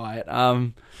skewered by it.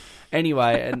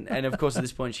 Anyway, and of course at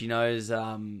this point she knows,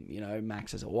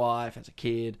 Max has a wife, has a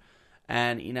kid,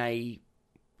 and in a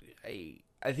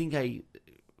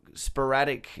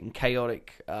sporadic and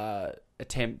chaotic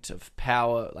attempt of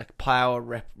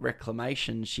power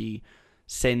reclamation, she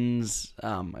sends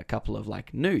a couple of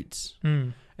like nudes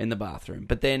in the bathroom,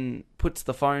 but then puts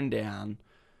the phone down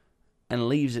and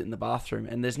leaves it in the bathroom.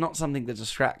 And there's not something that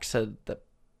distracts her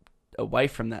away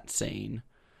from that scene,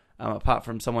 apart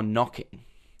from someone knocking.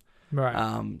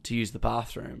 Right. To use the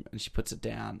bathroom, and she puts it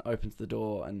down, opens the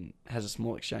door, and has a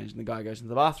small exchange, and the guy goes into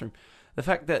the bathroom. The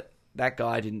fact that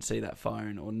guy didn't see that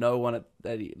phone, or no one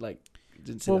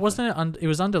didn't see. Well, wasn't it? It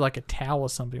was under like a towel or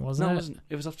something, wasn't it? No, it wasn't.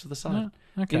 It was off to the side,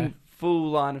 in full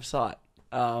line of sight.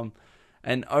 And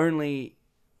the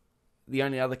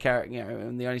only other character,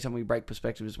 and the only time we break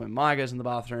perspective is when Maya goes in the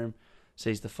bathroom,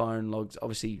 sees the phone, logs,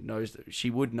 obviously knows that she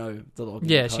would know the login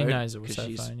code. Yeah, she knows it was her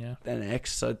phone, yeah. An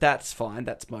ex, so that's fine,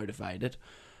 that's motivated.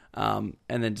 And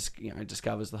then just,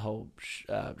 discovers the whole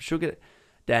sugar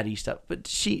daddy stuff. But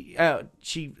she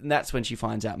that's when she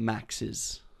finds out Max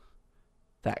is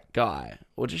that guy.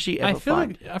 Or does she ever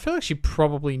find... I feel like she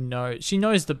probably knows. She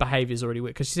knows the behavior's already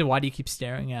weird, because she said, why do you keep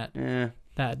staring at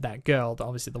that girl,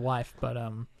 obviously the wife, but...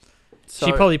 So,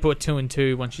 she probably put 2 and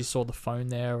 2 when she saw the phone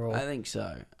there. Or I think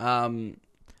so. I don't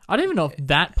even know if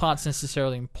that part's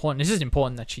necessarily important. It's just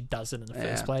important that she does it in the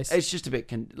first place. It's just a bit...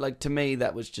 to me,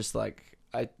 that was just like...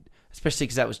 especially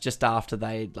because that was just after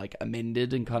they had like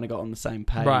amended and kind of got on the same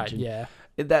page. Right, and yeah.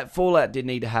 That fallout did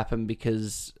need to happen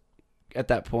because at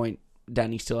that point,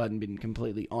 Danny still hadn't been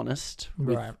completely honest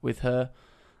with her.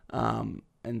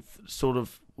 And sort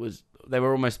of was... They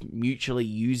were almost mutually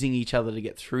using each other to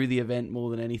get through the event more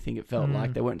than anything. It felt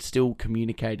like they weren't still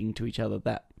communicating to each other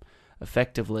that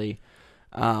effectively.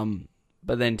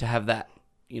 But then to have that,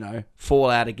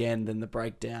 fallout again, then the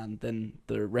breakdown, then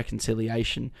the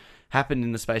reconciliation happened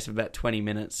in the space of about 20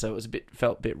 minutes. So it was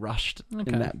felt a bit rushed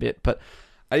in that bit. But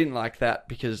I didn't like that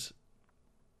because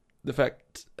the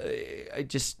fact it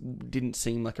just didn't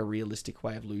seem like a realistic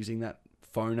way of losing that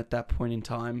phone at that point in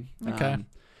time.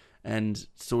 And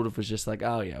sort of was just like,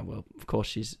 oh yeah, well, of course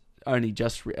she's only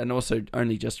just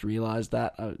realised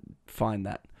that. I find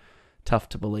that tough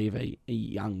to believe a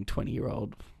young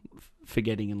 20-year-old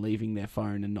forgetting and leaving their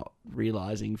phone and not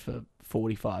realising for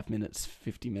 45 minutes,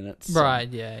 50 minutes. Right,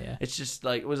 yeah. It's just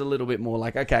like, it was a little bit more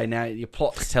like, okay, now your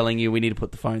plot's telling you we need to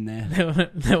put the phone there.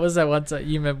 There was that one time,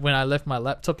 you remember when I left my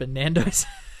laptop at Nando's?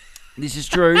 This is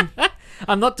true.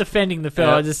 I'm not defending the film,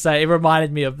 I just say it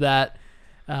reminded me of that.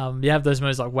 You have those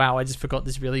moments like, wow, I just forgot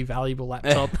this really valuable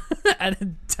laptop at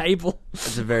a table.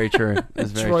 That's very true.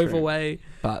 That's very drove true. away.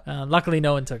 But luckily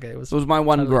no one took it. It was my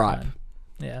one totally gripe. Fine.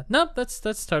 Yeah. No, that's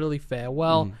totally fair.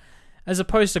 Well, as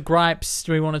opposed to gripes,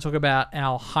 do we want to talk about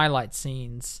our highlight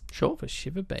scenes? Sure. For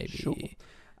Shiva Baby. Sure.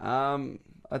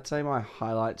 I'd say my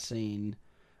highlight scene,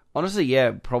 honestly,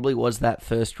 probably was that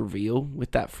first reveal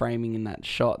with that framing and that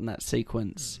shot and that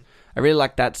sequence. I really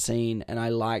like that scene, and I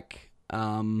like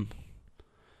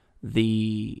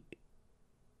the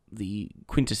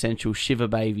quintessential Shiva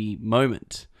Baby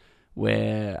moment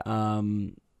where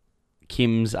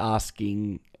Kim's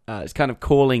asking is kind of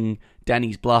calling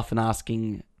Danny's bluff and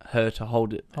asking her to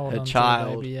hold her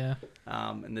child. Baby, yeah.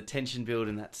 And the tension build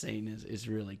in that scene is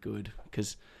really good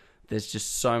because there's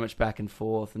just so much back and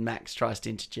forth, and Max tries to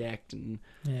interject, and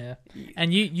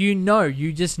and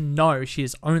you just know she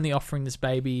is only offering this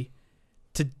baby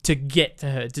to get to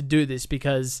her, to do this,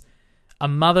 because a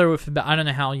mother with I don't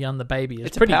know how young the baby is.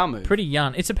 It's a power move. Pretty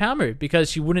young. It's a power move because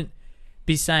she wouldn't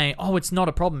be saying, "Oh, it's not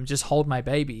a problem, just hold my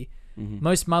baby." Mm-hmm.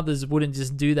 Most mothers wouldn't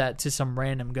just do that to some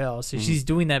random girl, so she's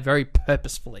doing that very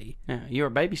purposefully. Yeah, you're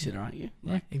a babysitter, aren't you?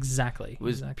 Yeah, exactly. It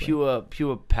was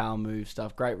pure power move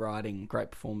stuff. Great writing,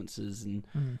 great performances,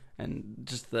 and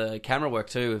just the camera work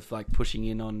too, of like pushing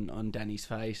in on Danny's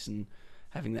face and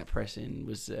having that press in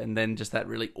and then just that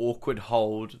really awkward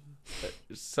hold,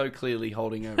 so clearly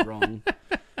holding her wrong.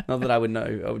 Not that I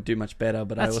would do much better,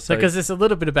 but that's I also... because there's a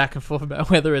little bit of back and forth about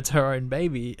whether it's her own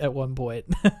baby at one point,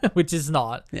 which is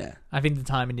not. Yeah. I think the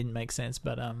timing didn't make sense,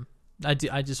 but I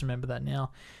just remember that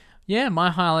now. Yeah, my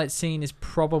highlight scene is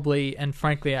probably, and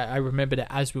frankly, I remembered it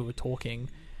as we were talking,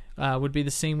 would be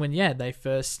the scene when, they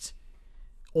first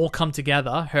all come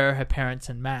together, her parents,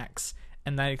 and Max.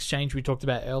 And that exchange we talked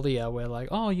about earlier, where like,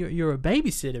 oh, you're a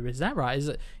babysitter, is that right?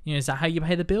 Is that how you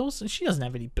pay the bills? And she doesn't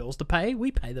have any bills to pay.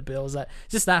 We pay the bills.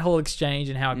 Just that whole exchange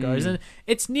and how it goes, and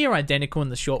it's near identical in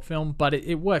the short film, but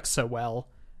it works so well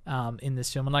in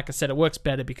this film. And like I said, it works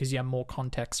better because you have more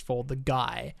context for the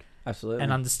guy, absolutely,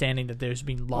 and understanding that there's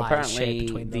been lies shared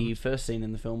between them. The first scene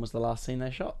in the film was the last scene they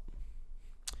shot.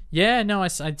 Yeah, no,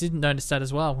 I didn't notice that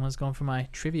as well when I was going for my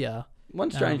trivia. One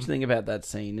strange thing about that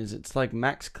scene is it's like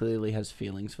Max clearly has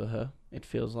feelings for her. It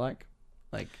feels like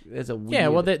there's a weird... Yeah,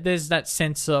 well, there's that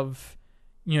sense of,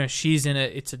 she's in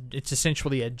it's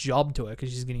essentially a job to her because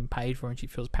she's getting paid for it and she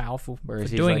feels powerful for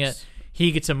doing it.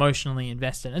 He gets emotionally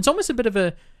invested. And it's almost a bit of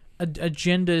a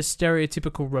gender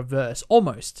stereotypical reverse,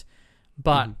 almost.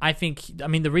 But I think,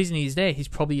 the reason he's there, he's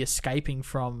probably escaping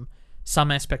from some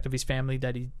aspect of his family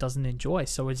that he doesn't enjoy.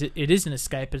 So it is an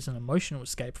escape, it's an emotional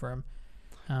escape for him.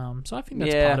 So I think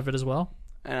that's part of it as well.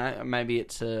 And maybe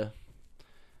it's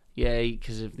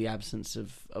because of the absence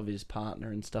of his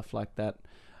partner and stuff like that.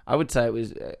 I would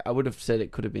have said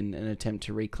it could have been an attempt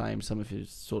to reclaim some of his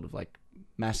sort of like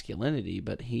masculinity,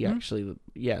 but he actually,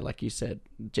 like you said,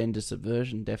 gender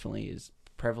subversion definitely is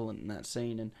prevalent in that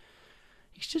scene, and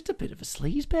he's just a bit of a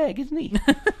sleazebag, isn't he?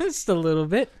 Just a little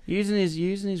bit. Using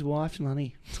his wife's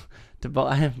money to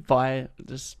buy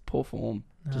just poor form.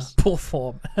 Poor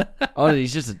form.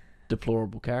 He's just a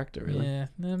deplorable character, really. Yeah,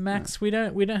 no, Max, we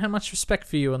don't have much respect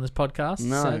for you on this podcast.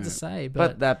 No, sad to say,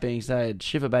 but that being said,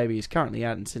 Shiva Baby is currently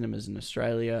out in cinemas in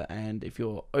Australia, and if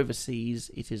you're overseas,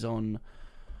 it is on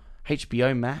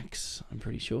HBO Max. I'm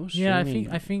pretty sure. Yeah, I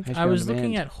think I was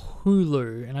looking at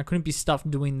Hulu, and I couldn't be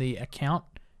stuffed doing the account,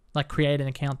 like create an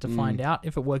account to find out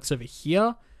if it works over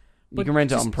here. You can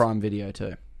rent it on Prime Video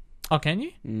too. Oh, can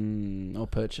you? Or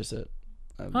purchase it.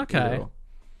 Okay.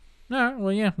 No,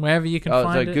 well, yeah, wherever you can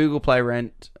find it. So Google Play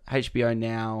Rent, HBO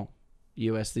Now,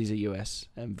 US, these are US,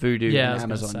 and Vudu and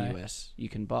Amazon US, you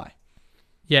can buy.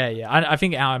 Yeah. I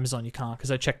think our Amazon you can't,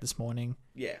 because I checked this morning.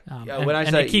 Yeah.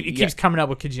 It keeps coming up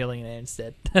with Kajillionaire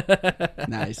instead.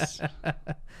 Nice.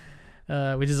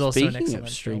 Which is also an excellent Speaking of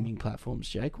streaming platforms,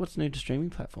 Jake, what's new to streaming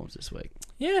platforms this week?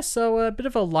 Yeah, so a bit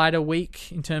of a lighter week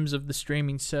in terms of the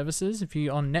streaming services. If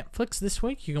you're on Netflix this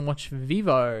week, you can watch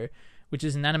Vivo, which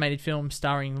is an animated film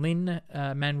starring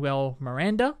Lin-Manuel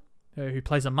Miranda, who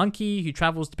plays a monkey who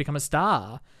travels to become a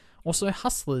star. Also,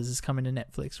 Hustlers is coming to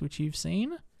Netflix, which you've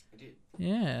seen. I did.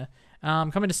 Yeah.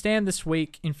 Coming to Stan this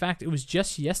week. In fact, it was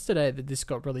just yesterday that this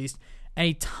got released.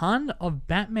 A ton of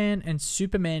Batman and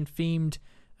Superman-themed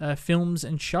films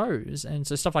and shows. And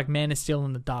so stuff like Man of Steel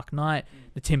and The Dark Knight,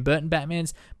 the Tim Burton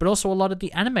Batmans, but also a lot of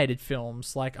the animated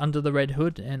films like Under the Red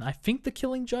Hood and I think The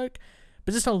Killing Joke.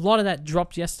 But just a lot of that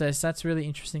dropped yesterday, so that's really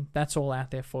interesting. That's all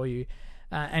out there for you.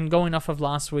 And going off of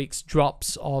last week's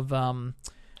drops of,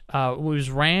 it was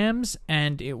Rams,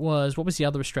 and it was, what was the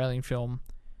other Australian film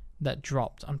that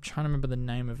dropped? I'm trying to remember the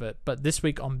name of it. But this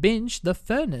week on Binge, The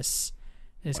Furnace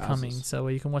is coming, so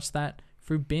you can watch that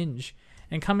through Binge.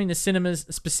 And coming to cinemas,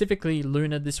 specifically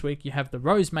Luna this week, you have The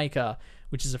Rose Maker,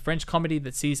 which is a French comedy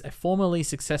that sees a formerly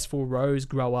successful rose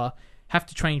grower have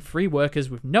to train 3 workers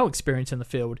with no experience in the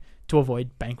field to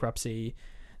avoid bankruptcy.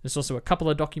 There's also a couple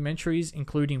of documentaries,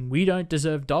 including We Don't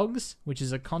Deserve Dogs, which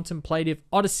is a contemplative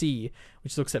odyssey,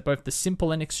 which looks at both the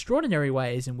simple and extraordinary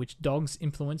ways in which dogs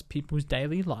influence people's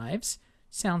daily lives.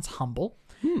 Sounds humble.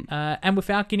 And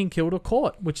Without Getting Killed or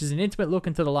Caught, which is an intimate look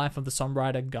into the life of the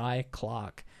songwriter Guy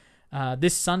Clark.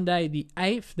 This Sunday, the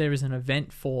 8th, there is an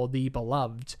event for The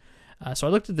Beloved, So I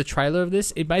looked at the trailer of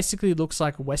this. It basically looks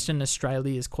like Western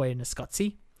Australia's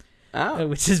Koyaanisqatsi.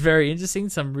 Which is very interesting.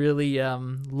 Some really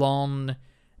long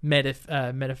meditative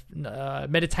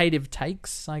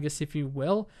takes, I guess, if you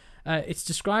will. It's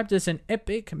described as an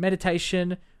epic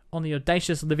meditation on the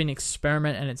audacious living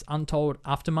experiment and its untold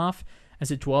aftermath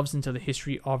as it delves into the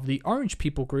history of the Orange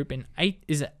People group in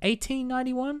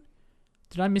 1891?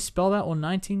 Did I misspell that? Or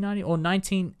 1990? Or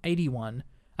 1981?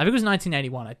 I think it was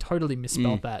 1981. I totally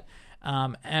misspelled that.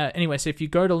 Anyway, so if you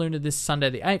go to Luna this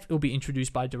Sunday the 8th, it'll be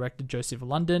introduced by director Joseph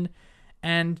London.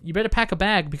 And you better pack a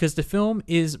bag because the film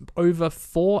is over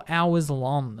 4 hours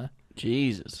long.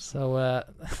 Jesus. So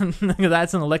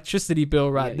that's an electricity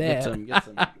bill right there.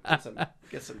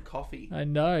 Get some coffee. I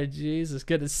know, Jesus.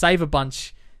 Save a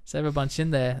bunch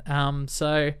in there.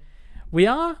 So we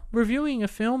are reviewing a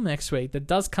film next week that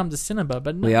does come to cinema,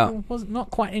 but not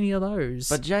quite any of those.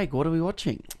 But Jake, what are we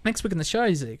watching? Next week in the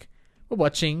show, Zeke, we're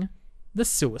watching The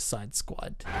Suicide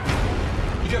Squad.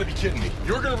 You gotta be kidding me.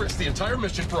 You're gonna risk the entire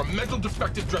mission for a mental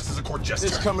defective dressed as a court jester.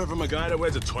 It's coming from a guy that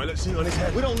wears a toilet seat on his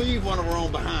head. We don't leave one of our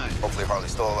own behind. Hopefully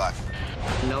Harley's still alive.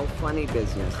 No funny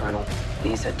business, Colonel.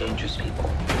 These are dangerous people.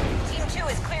 Team 2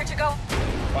 is clear to go.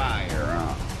 Fire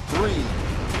on. 3,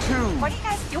 2. What are you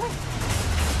guys doing?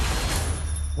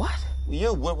 What?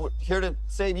 We're here to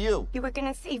save you. You were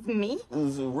gonna save me? It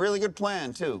was a really good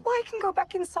plan, too. Well, I can go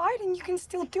back inside and you can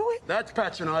still do it. That's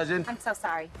patronizing. I'm so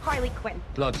sorry. Harley Quinn.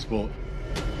 Blood sport.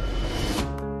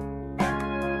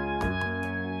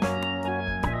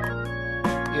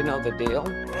 You know the deal.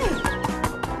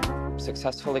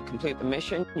 Successfully complete the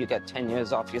mission, you get 10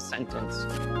 years off your sentence.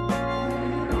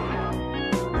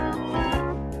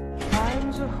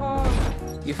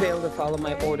 You fail to follow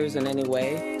my orders in any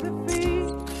way,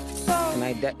 and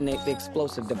I detonate the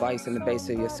explosive device in the base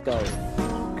of your skull.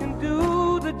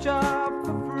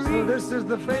 So this is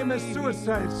the famous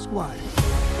Suicide Squad.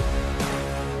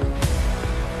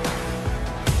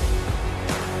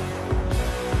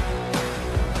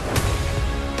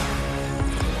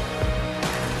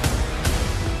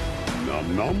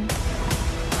 Nom nom.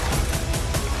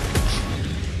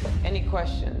 Any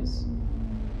questions?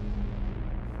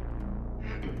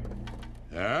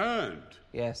 And?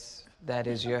 Yes, that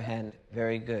is your hand.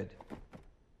 Very good.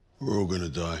 We're all gonna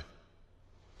die.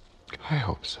 I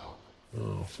hope so.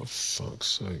 Oh, for fuck's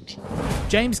sake.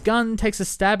 James Gunn takes a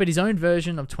stab at his own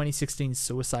version of 2016's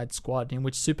Suicide Squad, in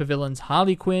which supervillains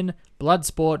Harley Quinn,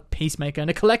 Bloodsport, Peacemaker, and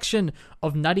a collection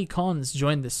of nutty cons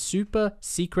join the super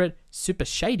secret, super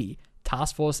shady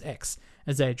Task Force X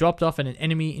as they are dropped off at an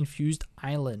enemy-infused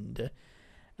island.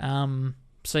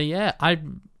 So yeah,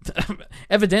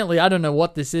 evidently I don't know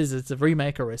what this is. It's a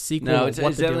remake or a sequel. No, it's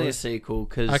definitely a sequel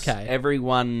because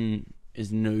everyone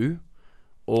is new.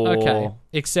 Or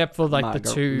except for like the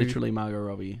two, literally Margot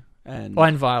Robbie and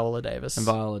Viola Davis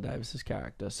Davis's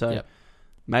character. So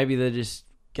maybe they're just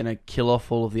gonna kill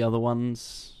off all of the other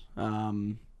ones. I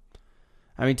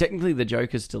mean, technically the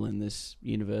Joker's still in this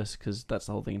universe because that's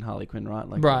the whole thing in Harley Quinn, right?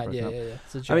 Like, right? Yeah.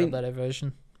 It's a Jared Leto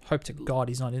version. Hope to God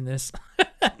he's not in this.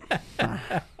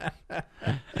 I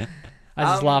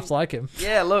just laughed like him.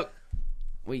 Yeah, look.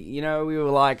 We were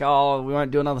like, oh, we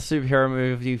won't do another superhero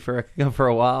movie for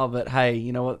a while, but hey,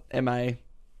 you know what, MA,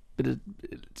 but it's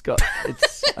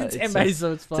MA,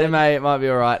 so it's fine. It's MA, it might be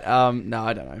all right. No,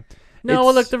 I don't know. No,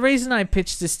 well, look, the reason I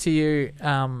pitched this to you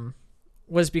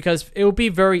was because it will be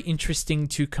very interesting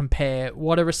to compare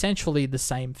what are essentially the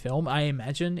same film, I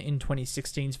imagine, in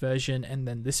 2016's version and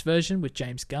then this version with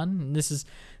James Gunn. And this is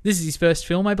his first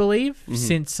film, I believe,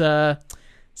 since the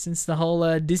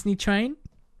whole Disney train.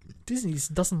 Disney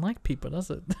doesn't like people,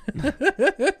 does it?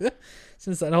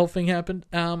 Since that whole thing happened.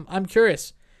 I'm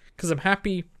curious because I'm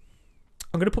happy.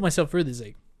 I'm going to put myself through this,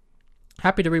 Zeke.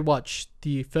 Happy to rewatch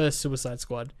the first Suicide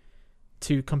Squad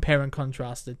to compare and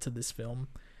contrast it to this film.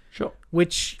 Sure.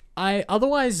 Which I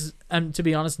otherwise, to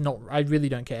be honest, I really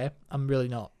don't care. I'm really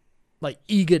not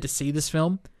eager to see this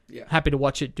film. Yeah. Happy to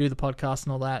watch it, do the podcast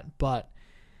and all that, but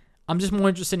I'm just more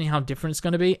interested in how different it's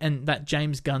going to be, and that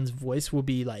James Gunn's voice will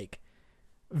be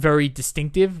very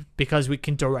distinctive because we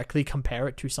can directly compare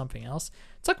it to something else.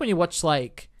 It's like when you watch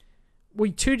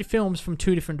two films from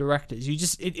two different directors.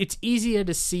 It's easier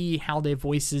to see how their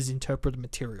voices interpret the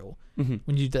material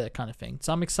when you do that kind of thing.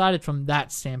 So I'm excited from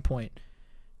that standpoint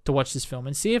to watch this film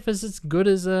and see if it's as good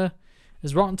as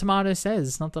Rotten Tomatoes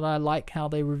says. Not that I like how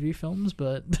they review films,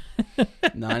 but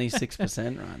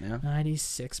 96% right now.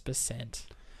 96%.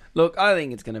 Look, I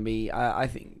think it's going to be... I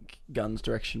think Gunn's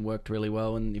direction worked really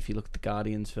well, and if you look at the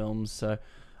Guardians films, so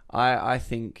I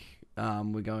think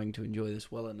we're going to enjoy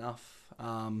this well enough.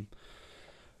 I'm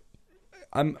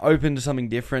open to something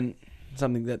different,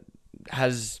 something that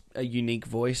has a unique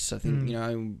voice. I think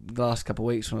the last couple of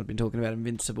weeks when I've been talking about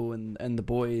Invincible and The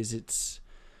Boys,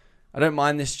 I don't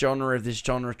mind this genre if this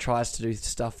genre tries to do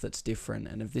stuff that's different,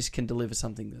 and if this can deliver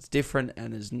something that's different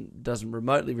and doesn't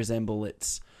remotely resemble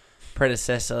its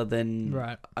predecessor, then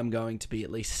I'm going to be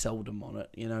at least seldom on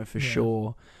it, for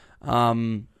sure. I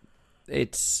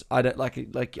don't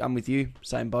like I'm with you,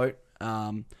 same boat.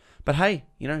 But hey,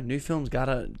 new films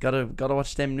gotta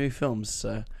watch them new films.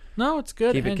 So no, it's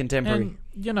good. Keep it contemporary.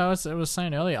 And, as I was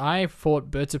saying earlier, I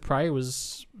thought Birds of Prey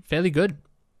was fairly good.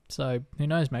 So who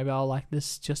knows? Maybe I'll like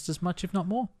this just as much, if not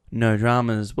more. No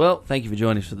dramas. Well, thank you for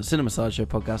joining us for the Cinema Sideshow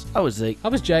podcast. I was Zeke. I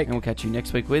was Jake. And we'll catch you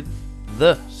next week with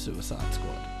The Suicide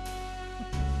Squad.